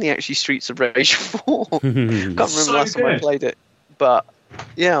 mainly actually Streets of Rage 4. Can't remember So last time I good. played it, but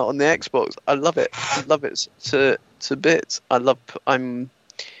yeah, on the Xbox, I love it. I love it to bits. I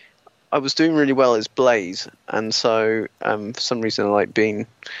was doing really well as Blaze, and so for some reason I like being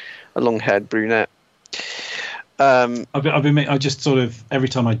a long-haired brunette. I just sort of, every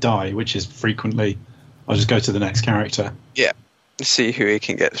time I die, which is frequently, I'll just go to the next character. Yeah, see who he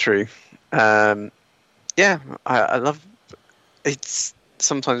can get through. Yeah, I love. It's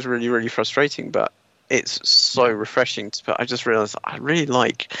sometimes really, really frustrating, but it's so refreshing. I just realised I really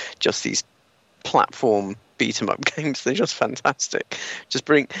like just these platform beat 'em up games. They're just fantastic.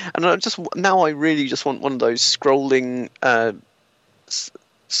 Now I really just want one of those scrolling,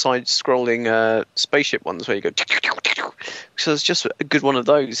 side-scrolling spaceship ones where you go. So it's just a good one of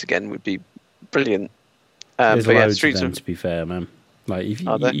those again would be brilliant. There's but yeah, loads Streets of them, of to be fair, man. Like if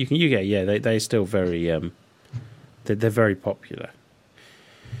Are there? they're still very they're very popular.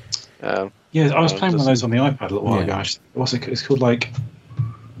 Yeah, I was playing one of those on the iPad a little while Yeah. ago. Actually. What's it? It's called like,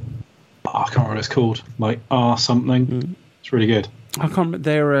 I can't remember what it's called. Like R something. It's really good. I can't remember.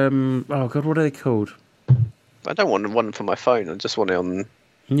 They're oh god, what are they called? I don't want one for my phone. I just want it on.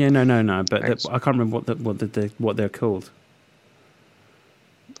 Yeah, no. But Thanks. I can't remember what they're called.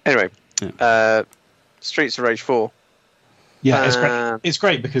 Anyway, Yeah. Streets of Rage 4. Yeah, it's great. It's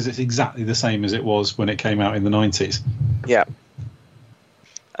great because it's exactly the same as it was when it came out in the 90s. Yeah.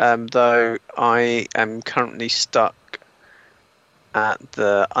 Though I am currently stuck at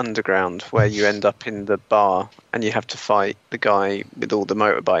the underground where you end up in the bar and you have to fight the guy with all the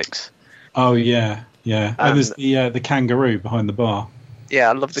motorbikes. Oh yeah. And there's the kangaroo behind the bar. Yeah,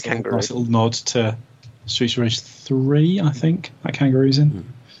 I love the It's a kangaroo. nice little nod to Streets of Rage 3, I think. That kangaroo's in.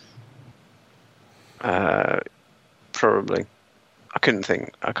 Probably. I couldn't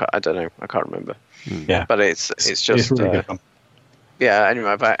think. I don't know. I can't remember. Yeah. But it's just it's really good fun. yeah. Anyway,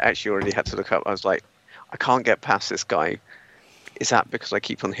 I've actually already had to look up. I was like, I can't get past this guy. Is that because I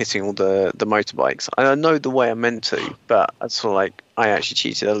keep on hitting all the motorbikes? And I know the way I'm meant to, but I sort of like I actually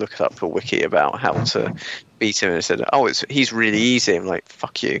cheated. I looked up a wiki about how to beat him, and it said, "Oh, he's really easy." I'm like,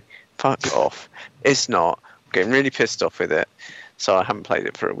 "Fuck you, fuck off." It's not. I'm getting really pissed off with it, so I haven't played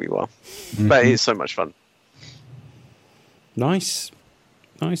it for a wee while. But it's so much fun. Nice.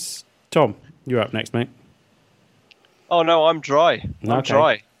 Tom, you're up next, mate. Oh no, I'm dry. I'm Okay.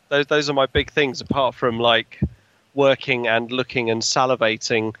 dry. Those are my big things. Apart from like working and looking and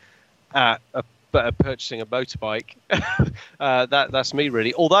salivating at purchasing a motorbike, that's me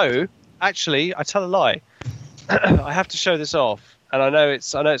really. Although, actually, I tell a lie. I have to show this off, and I know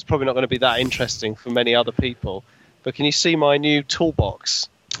it's probably not going to be that interesting for many other people. But can you see my new toolbox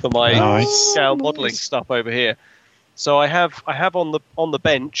for my Nice. scale modelling stuff over here? So I have on the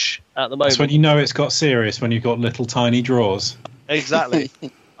bench at the moment. That's when you know it's got serious, when you've got little tiny drawers. Exactly.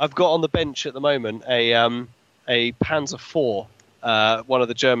 I've got on the bench at the moment a Panzer IV, one of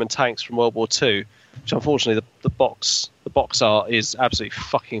the German tanks from World War II, which unfortunately the box art is absolutely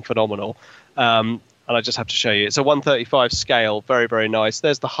fucking phenomenal. And I just have to show you. It's a 135 scale, very, very nice.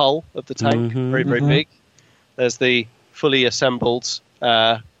 There's the hull of the tank, very, very big. There's the fully assembled,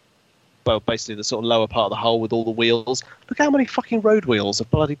 basically the sort of lower part of the hull with all the wheels. Look how many fucking road wheels a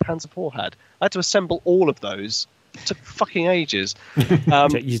bloody Panzer IV had. I had to assemble all of those. It took fucking ages.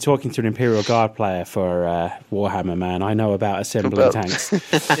 You're talking to an Imperial Guard player for Warhammer, man. I know about assembling Well- tanks.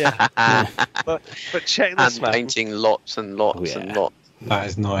 Yeah. But check this, And man. painting lots and lots and lots. That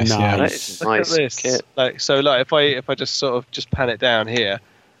is nice. Nice. Yeah. That is a Look nice at this. kit. If I just sort of just pan it down here,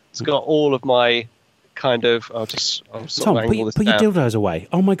 it's got all of my kind of. I'll sort Tom, of angle this put your down. dildos away.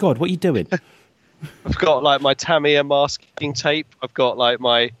 Oh my god, what are you doing? I've got like my Tamiya masking tape. I've got like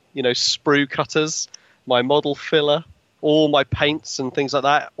my sprue cutters, my model filler, all my paints and things like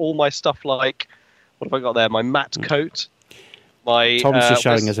that. All my stuff like what have I got there? My matte coat. My Tom's just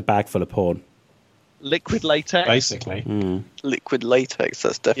showing what's- us a bag full of porn. liquid latex. Basically. Liquid latex.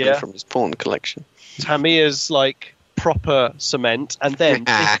 That's definitely Yeah. from his porn collection. Tamiya's like proper cement, and then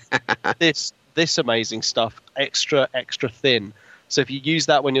this amazing stuff, extra thin. So if you use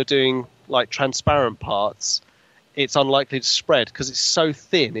that when you're doing like transparent parts, it's unlikely to spread because it's so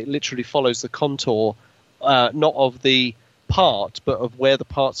thin. It literally follows the contour, not of the part, but of where the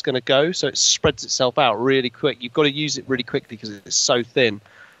part's going to go. So it spreads itself out really quick. You've got to use it really quickly because it's so thin.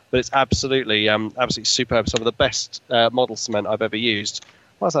 But it's absolutely superb. Some of the best model cement I've ever used.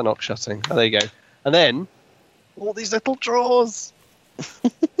 Why is that not shutting? Oh, there you go. And then all these little drawers.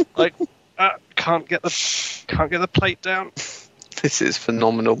 Like can't get the plate down. This is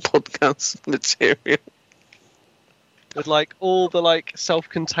phenomenal podcast material. With like all the like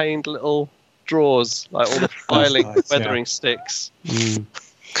self-contained little drawers, like all the filing weathering sticks.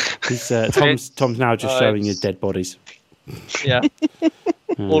 Tom's now just showing you dead bodies. Yeah.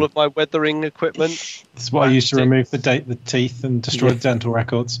 All of my weathering equipment. That's what I used to remove the teeth and destroy the dental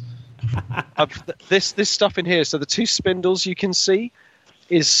records. This stuff in here. So the 2 spindles you can see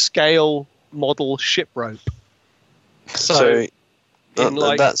is scale model ship rope. So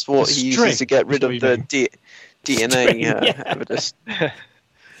that's what he uses to get rid of the DNA evidence.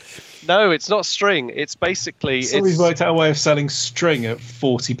 No, it's not string. It's basically... Somebody's worked out a way of selling string at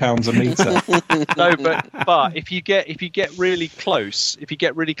 £40 a metre. No, but if you get really close,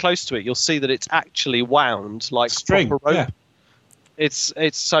 to it, you'll see that it's actually wound like string, proper rope. Yeah. It's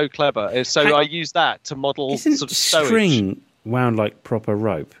so clever. So I use that to model sort of stowage. String wound like proper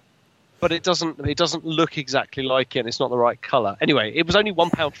rope? But it doesn't look exactly like it, and it's not the right colour. Anyway, it was only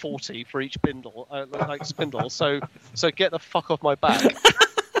 £1.40 for each spindle. So get the fuck off my back.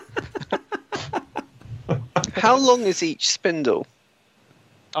 How long is each spindle?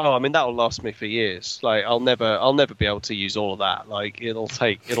 Oh, I mean that'll last me for years. Like I'll never be able to use all of that. Like it'll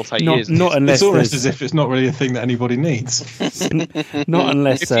take years. Not unless it's almost as if it's not really a thing that anybody needs. Not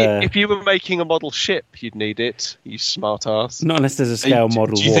unless if you were making a model ship, you'd need it. You smart ass. Not unless there's a scale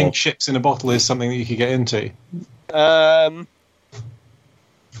model. Do you think ships in a bottle is something that you could get into?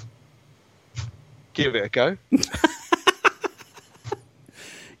 Give it a go.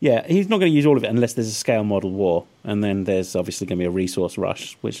 Yeah, he's not going to use all of it unless there's a scale model war, and then there's obviously going to be a resource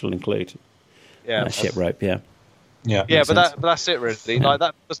rush, which will include ship rope. Yeah, but that's it really. Yeah. Like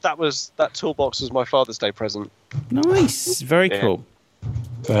that toolbox was my Father's Day present. Nice, very cool,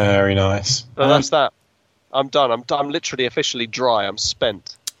 very nice. So that's that. I'm done. I'm literally officially dry. I'm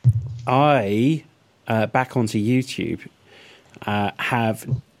spent. I back onto YouTube have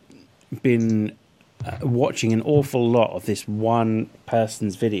been watching an awful lot of this one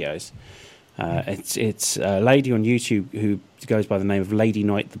person's videos. It's a lady on YouTube who goes by the name of Lady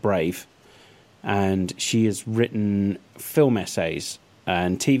Knight the Brave, and she has written film essays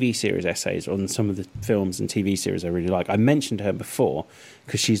and TV series essays on some of the films and TV series I really like. I mentioned her before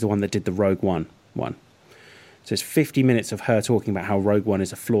because she's the one that did the Rogue One. So it's 50 minutes of her talking about how Rogue One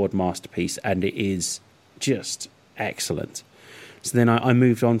is a flawed masterpiece, and it is just excellent. So then I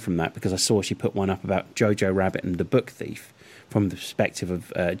moved on from that because I saw she put one up about Jojo Rabbit and the Book Thief from the perspective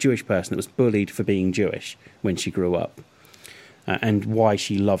of a Jewish person that was bullied for being Jewish when she grew up, and why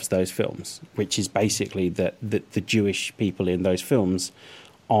she loves those films, which is basically that the Jewish people in those films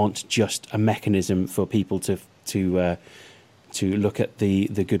aren't just a mechanism for people to look at the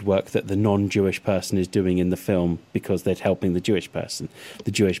good work that the non-Jewish person is doing in the film because they're helping the Jewish person. The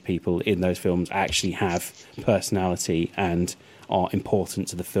Jewish people in those films actually have personality and are important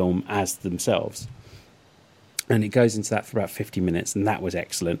to the film as themselves. And it goes into that for about 50 minutes, and that was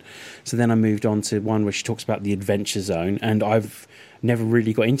excellent. So then I moved on to one where she talks about the Adventure Zone, and I've never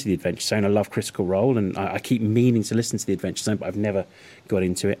really got into the Adventure Zone. I love Critical Role, and I keep meaning to listen to the Adventure Zone, but I've never got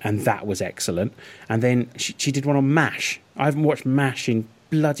into it, and that was excellent. And then she did one on MASH. I haven't watched MASH in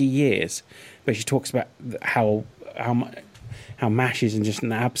bloody years, but she talks about how MASH is just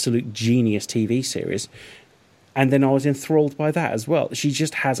an absolute genius TV series. And then I was enthralled by that as well. She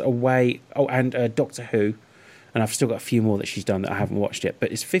just has a way... Oh, and Doctor Who. And I've still got a few more that she's done that I haven't watched yet.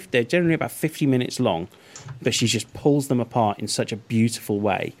 But they're generally about 50 minutes long. But she just pulls them apart in such a beautiful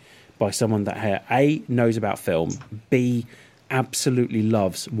way by someone that, A, knows about film, B, absolutely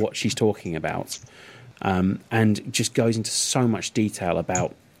loves what she's talking about, and just goes into so much detail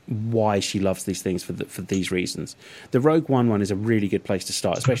about why she loves these things for these reasons. The Rogue One is a really good place to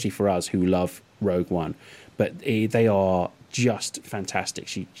start, especially for us who love Rogue One. But they are just fantastic.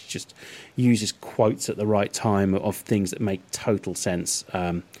 She just uses quotes at the right time of things that make total sense.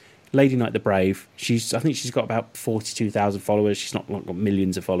 Lady Knight the Brave, I think she's got about 42,000 followers. She's not got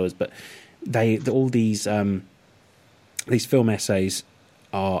millions of followers, but all these film essays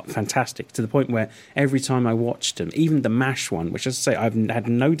are fantastic, to the point where every time I watched them, even the MASH one, which, as I say, I've had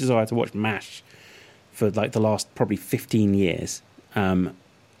no desire to watch MASH for like the last probably 15 years,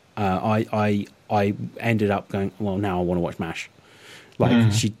 I ended up going, well, now I want to watch MASH.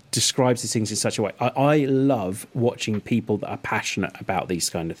 Like she describes these things in such a way. I love watching people that are passionate about these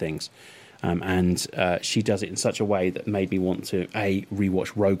kind of things. And she does it in such a way that made me want to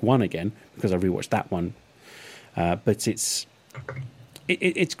rewatch Rogue One again, because I rewatched that one. But it's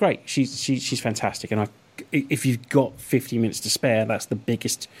great. She's fantastic, and if you've got 50 minutes to spare, that's the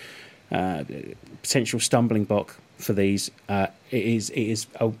biggest potential stumbling block for these. It is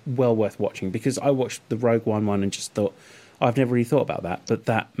well worth watching, because I watched the Rogue One and just thought, I've never really thought about that, but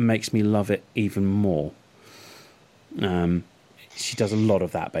that makes me love it even more. She does a lot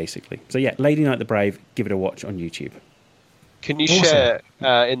of that, basically. So yeah, Lady Night the Brave, give it a watch on YouTube. Can you share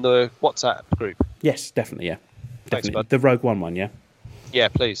in the WhatsApp group? Yes, definitely, yeah. Thanks, Definitely. bud. The Rogue One, yeah? Yeah,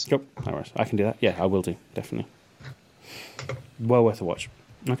 please. Cool. No worries. I can do that. Yeah, I will do, definitely. Well worth a watch.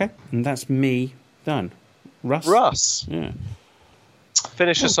 Okay, and that's me done. Russ? Yeah.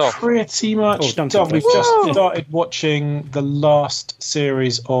 Finish us off. Pretty much Duncan, done. We've please. just started watching the last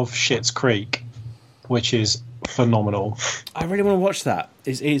series of Schitt's Creek, which is phenomenal. I really want to watch that.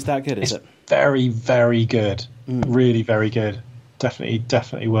 Is that good, is it? Very, very good. Really, very good.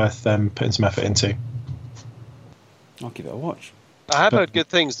 Definitely worth putting some effort into. I'll give it a watch. I have heard good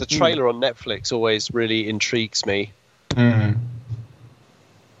things. The trailer on Netflix always really intrigues me.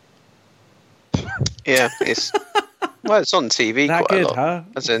 Yeah, it's on TV That quite good, a lot. huh?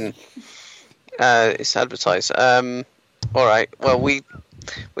 As in, it's advertised. All right. Well, we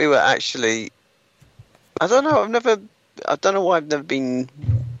were actually. I don't know. I don't know why I've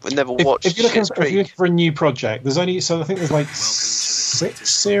never watched. If you're looking Schitt's Creek. for a new project, I think there's like 6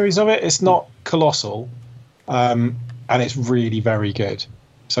 series of it. It's not colossal, and it's really very good.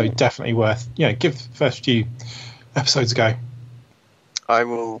 So definitely worth give the first few episodes a go. I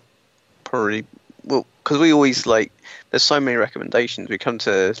will probably because we always there's so many recommendations. We come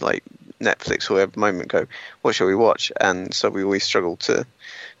to Netflix or whatever moment, go, what shall we watch? And so we always struggle to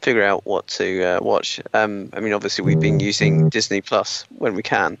figure out what to watch. I mean, obviously we've been using Disney Plus when we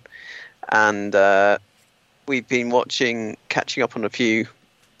can, and we've been catching up on a few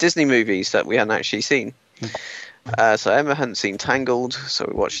Disney movies that we hadn't actually seen. So Emma hadn't seen Tangled, so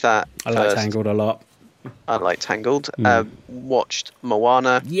we watched that. I like Tangled a lot. I like Tangled. Watched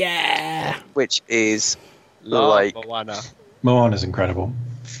Moana. Yeah! Which is Moana. Moana's incredible.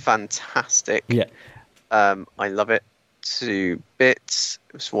 Fantastic. Yeah. I love it to bits.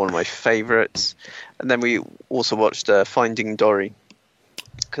 It was one of my favourites. And then we also watched Finding Dory,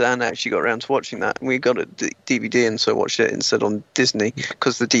 because I hadn't actually got around to watching that. And we got a DVD, and so I watched it instead on Disney,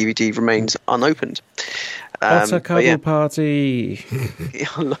 because the DVD remains unopened. Otter Cuddle Party. Yeah,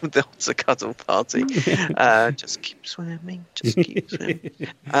 I love the Otter Cuddle Party. Just keep swimming. Just keep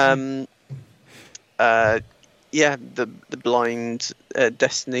swimming. Yeah, the blind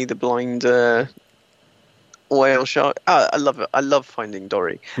Destiny, the blind whale shark. I love it. I love Finding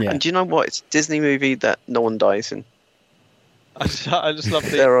Dory. Yeah. And do you know what? It's a Disney movie that no one dies in. I just love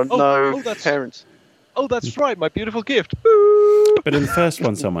the. There are no parents. Oh, that's right, my beautiful gift. But in the first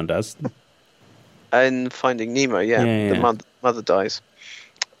one, someone does. In Finding Nemo, the mother dies.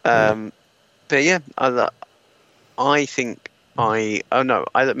 But yeah, I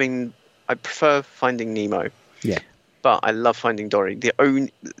prefer Finding Nemo. Yeah. But I love Finding Dory. The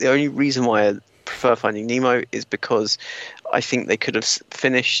only reason why I prefer Finding Nemo is because I think they could have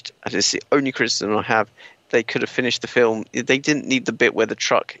finished. That is the only criticism I have. They could have finished the film. They didn't need the bit where the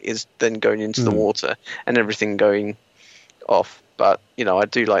truck is then going into the water and everything going off. But I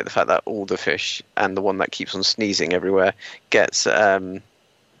do like the fact that all the fish and the one that keeps on sneezing everywhere gets.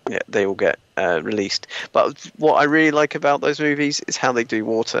 They all get released. But what I really like about those movies is how they do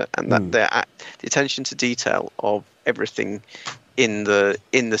water, and that the attention to detail of everything in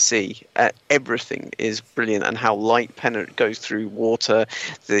the sea. Everything is brilliant, and how light goes through water,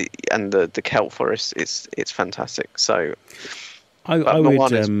 the kelp forest. It's fantastic. So I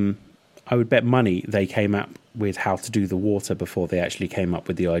would bet money they came up with how to do the water before they actually came up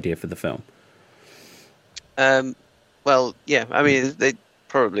with the idea for the film. Well, yeah. I mean, they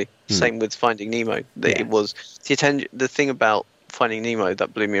probably same with Finding Nemo. It was the thing about Finding Nemo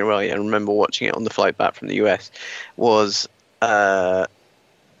that blew me away. I remember watching it on the flight back from the US. Was it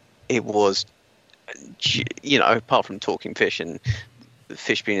was apart from talking fish and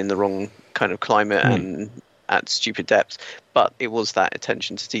fish being in the wrong kind of climate and at stupid depths, but it was that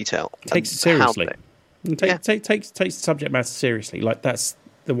attention to detail. Takes it seriously. Takes the subject matter seriously. Like, that's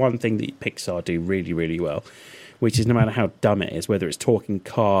the one thing that Pixar do really, really well, which is no matter how dumb it is, whether it's talking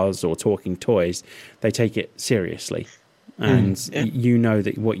cars or talking toys, they take it seriously. And you know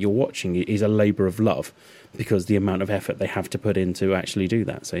that what you're watching is a labour of love, because the amount of effort they have to put in to actually do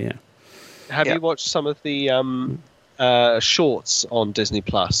that. So, yeah. Have you watched some of the shorts on Disney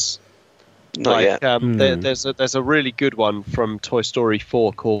Plus. Not yet. There's a really good one from Toy Story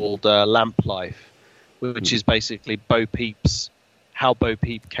 4 called Lamp Life, which is basically Bo Peep's, how Bo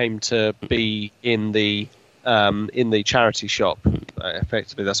Peep came to be in the charity shop.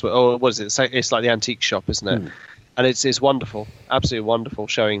 Effectively, that's what. Oh, what is it? It's like the antique shop, isn't it? And it's wonderful, absolutely wonderful,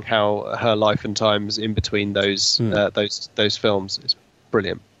 showing how her life and times in between those films is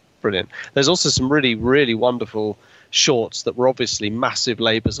brilliant. There's also some really, really wonderful shorts that were obviously massive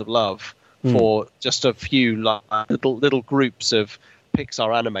labours of love for just a few like, little groups of Pixar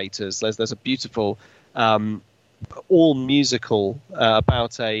animators. There's a beautiful all musical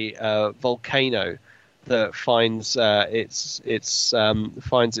about a volcano that finds its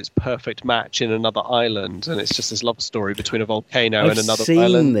perfect match in another island, and it's just this love story between a volcano and another island.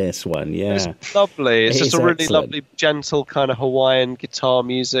 I've seen this one, yeah. It's lovely. It's just a really excellent. lovely, gentle kind of Hawaiian guitar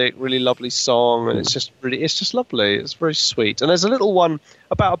music, really lovely song, and it's just lovely. It's very sweet. And there's a little one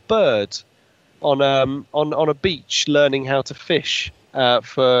about a bird on a beach learning how to fish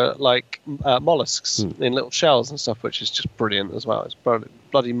for like mollusks in little shells and stuff, which is just brilliant as well. It's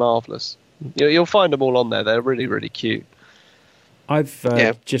bloody marvellous. You'll find them all on there. They're really, really cute.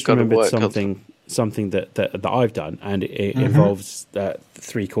 I've just remembered something that I've done, and it involves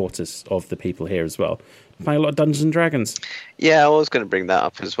 3/4 of the people here as well. Playing a lot of Dungeons and Dragons. Yeah, I was going to bring that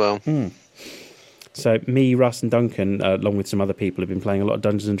up as well. So me, Russ, and Duncan, along with some other people, have been playing a lot of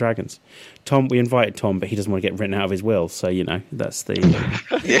Dungeons and Dragons. Tom, we invited Tom, but he doesn't want to get written out of his will. So that's the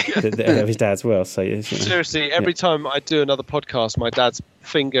of his dad's will. So seriously, every time I do another podcast, my dad's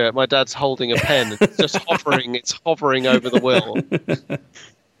holding a pen, it's just hovering. It's hovering over the will.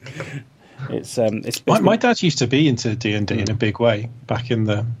 My dad used to be into D&D in a big way back in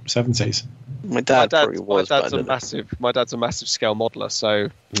the 70s. My dad's a massive scale modeler, so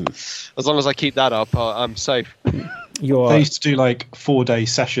as long as I keep that up, I'm safe. They used to do like 4-day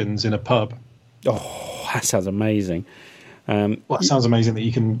sessions in a pub. Oh, that sounds amazing. It sounds amazing that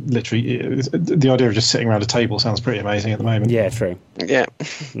you can literally. The idea of just sitting around a table sounds pretty amazing at the moment. Yeah, true. Yeah.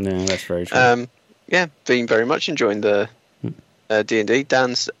 No, that's very true. Been very much enjoying the D&D.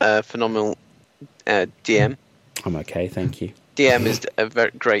 Dan's phenomenal DM. I'm okay, thank you. DM is a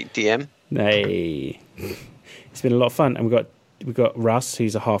very great DM. Hey, it's been a lot of fun, and we've got Russ,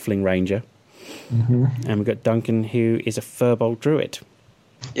 who's a halfling ranger, and we've got Duncan, who is a Firbolg druid.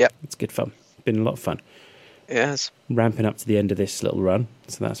 Yep, it's good fun. Been a lot of fun. Yes, ramping up to the end of this little run,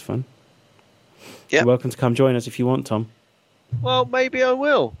 so that's fun. Yeah, you're welcome to come join us if you want, Tom. Well, maybe I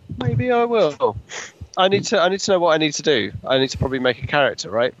will. I need to know what I need to do. I need to probably make a character,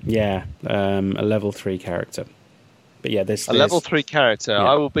 right? Yeah, a level 3 character. But yeah, there's a level 3 character. Yeah.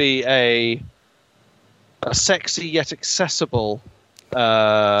 I will be a sexy yet accessible,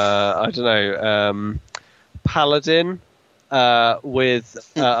 paladin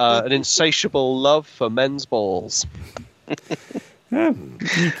with an insatiable love for men's balls. Yeah,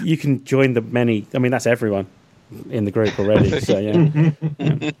 you can join the many. I mean, that's everyone in the group already. So yeah.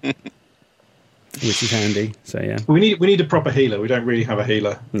 Which is handy. So yeah, we need a proper healer. We don't really have a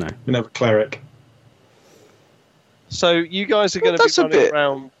healer. No, we have a cleric. So you guys are going to be running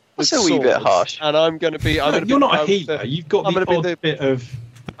around with swords. That's a wee bit harsh. And I'm going to be. You're not a healer. You've got the odd bit of.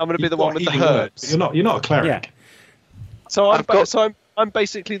 I'm going to be the one with the herbs. You're not a cleric. Yeah. So I'm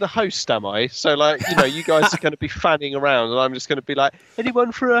basically the host, am I? So you guys are going to be fanning around, and I'm just going to be like,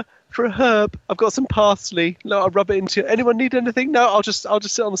 anyone for a herb? I've got some parsley. No, I'll rub it into. Anyone need anything? No, I'll just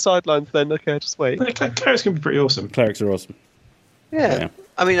sit on the sidelines then. Okay, just wait. Clerics can be pretty awesome. Clerics are awesome. Yeah.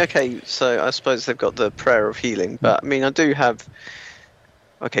 I mean, okay, so I suppose they've got the prayer of healing, but I mean, I do have.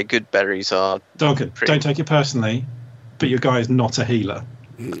 Okay, good berries are. Duncan, don't take it personally, but your guy is not a healer.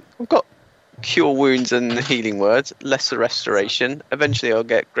 I've got cure wounds and healing words, lesser restoration. Eventually, I'll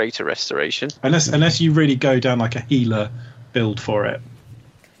get greater restoration. Unless you really go down like a healer build for it.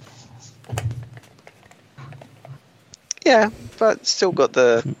 Yeah, but still got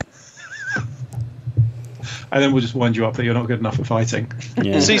the. And then we'll just wind you up that you're not good enough at fighting.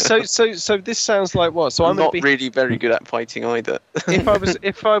 Yeah. See, so this sounds like what? So I'm not really very good at fighting either.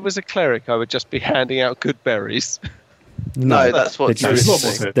 if I was a cleric, I would just be handing out good berries. No, that's what. They'd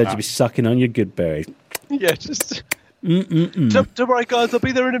just be sucking on your good berries. Yeah, just. Don't worry, guys. I'll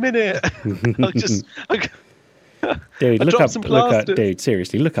be there in a minute. Dude, look up. Dude,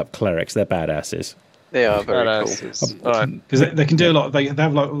 seriously, look up clerics. They're badasses. They are very cool. All right. Because they can do a lot. They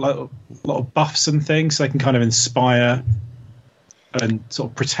have like a lot of buffs and things. So they can kind of inspire and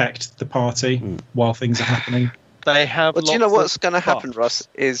sort of protect the party while things are happening. They have. But do you know what's going to happen, Russ?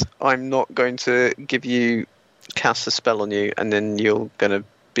 Is I'm not going to cast a spell on you, and then you're going to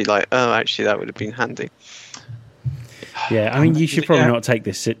be like, oh, actually, that would have been handy. Yeah, I mean, you should probably Yeah. not take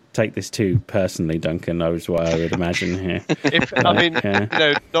this too personally, Duncan. That was what I would imagine here. I mean,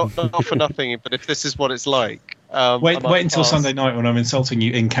 Yeah. not for nothing, but if this is what it's like, Wait I might until pass. Sunday night when I'm insulting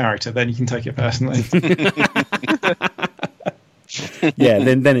you in character, then you can take it personally. Yeah,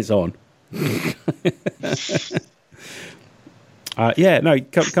 then it's on.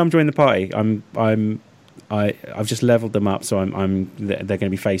 Come join the party. I've just leveled them up, so they're going to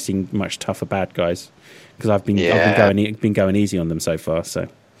be facing much tougher bad guys because I've been going easy on them so far. So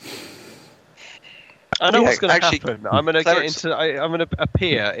I know Yeah, what's going to actually, happen. I'm going to get clerics- into. I'm going to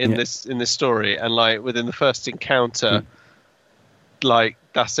appear in this story, and like within the first encounter, like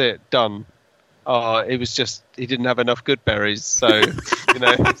that's it, done. It was just he didn't have enough good berries, so you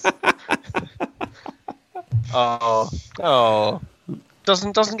know.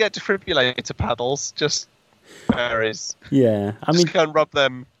 Doesn't get defibrillator paddles, just berries. yeah, I mean, Just go and rub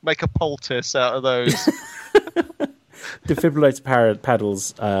them, make a poultice out of those. defibrillator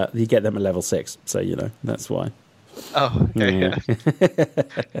paddles. You get them at level 6, so you know that's why. Oh, okay, yeah.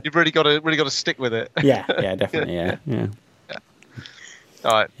 You've really got to stick with it. Yeah, definitely, yeah.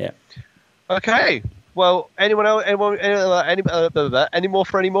 All right. Yeah. Okay. Well, anyone else? Any more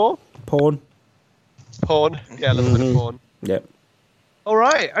for any more? Porn. Porn. Yeah, a little bit of porn. Yep. All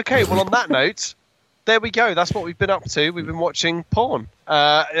right. Okay. Well, on that note, there we go. That's what we've been up to. We've been watching porn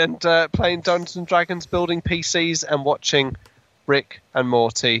and playing Dungeons and Dragons, building PCs, and watching Rick and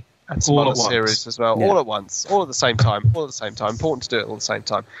Morty and some All other at once. series as well. Yeah. All at once. All at the same time. Important to do it all at the same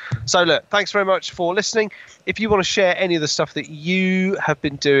time. So, look, thanks very much for listening. If you want to share any of the stuff that you have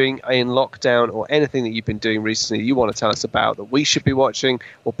been doing in lockdown or anything that you've been doing recently you want to tell us about that we should be watching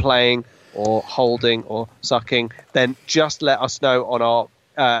or playing or holding or sucking, then just let us know on our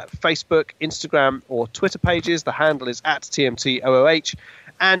Facebook, Instagram, or Twitter pages. The handle is @TMTOOH.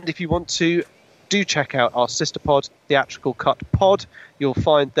 And if you want to, do check out our sister pod, Theatrical Cut Pod. You'll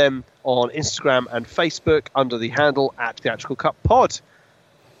find them on Instagram and Facebook under the handle @Theatrical Cut Pod.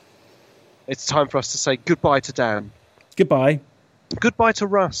 It's time for us to say goodbye to Dan. Goodbye. Goodbye to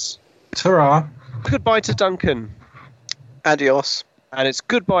Russ. Ta-ra. Goodbye to Duncan. Adios. And it's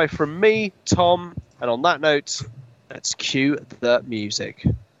goodbye from me, Tom. And on that note, let's cue the music.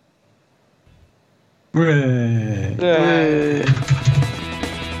 Hooray. Yay.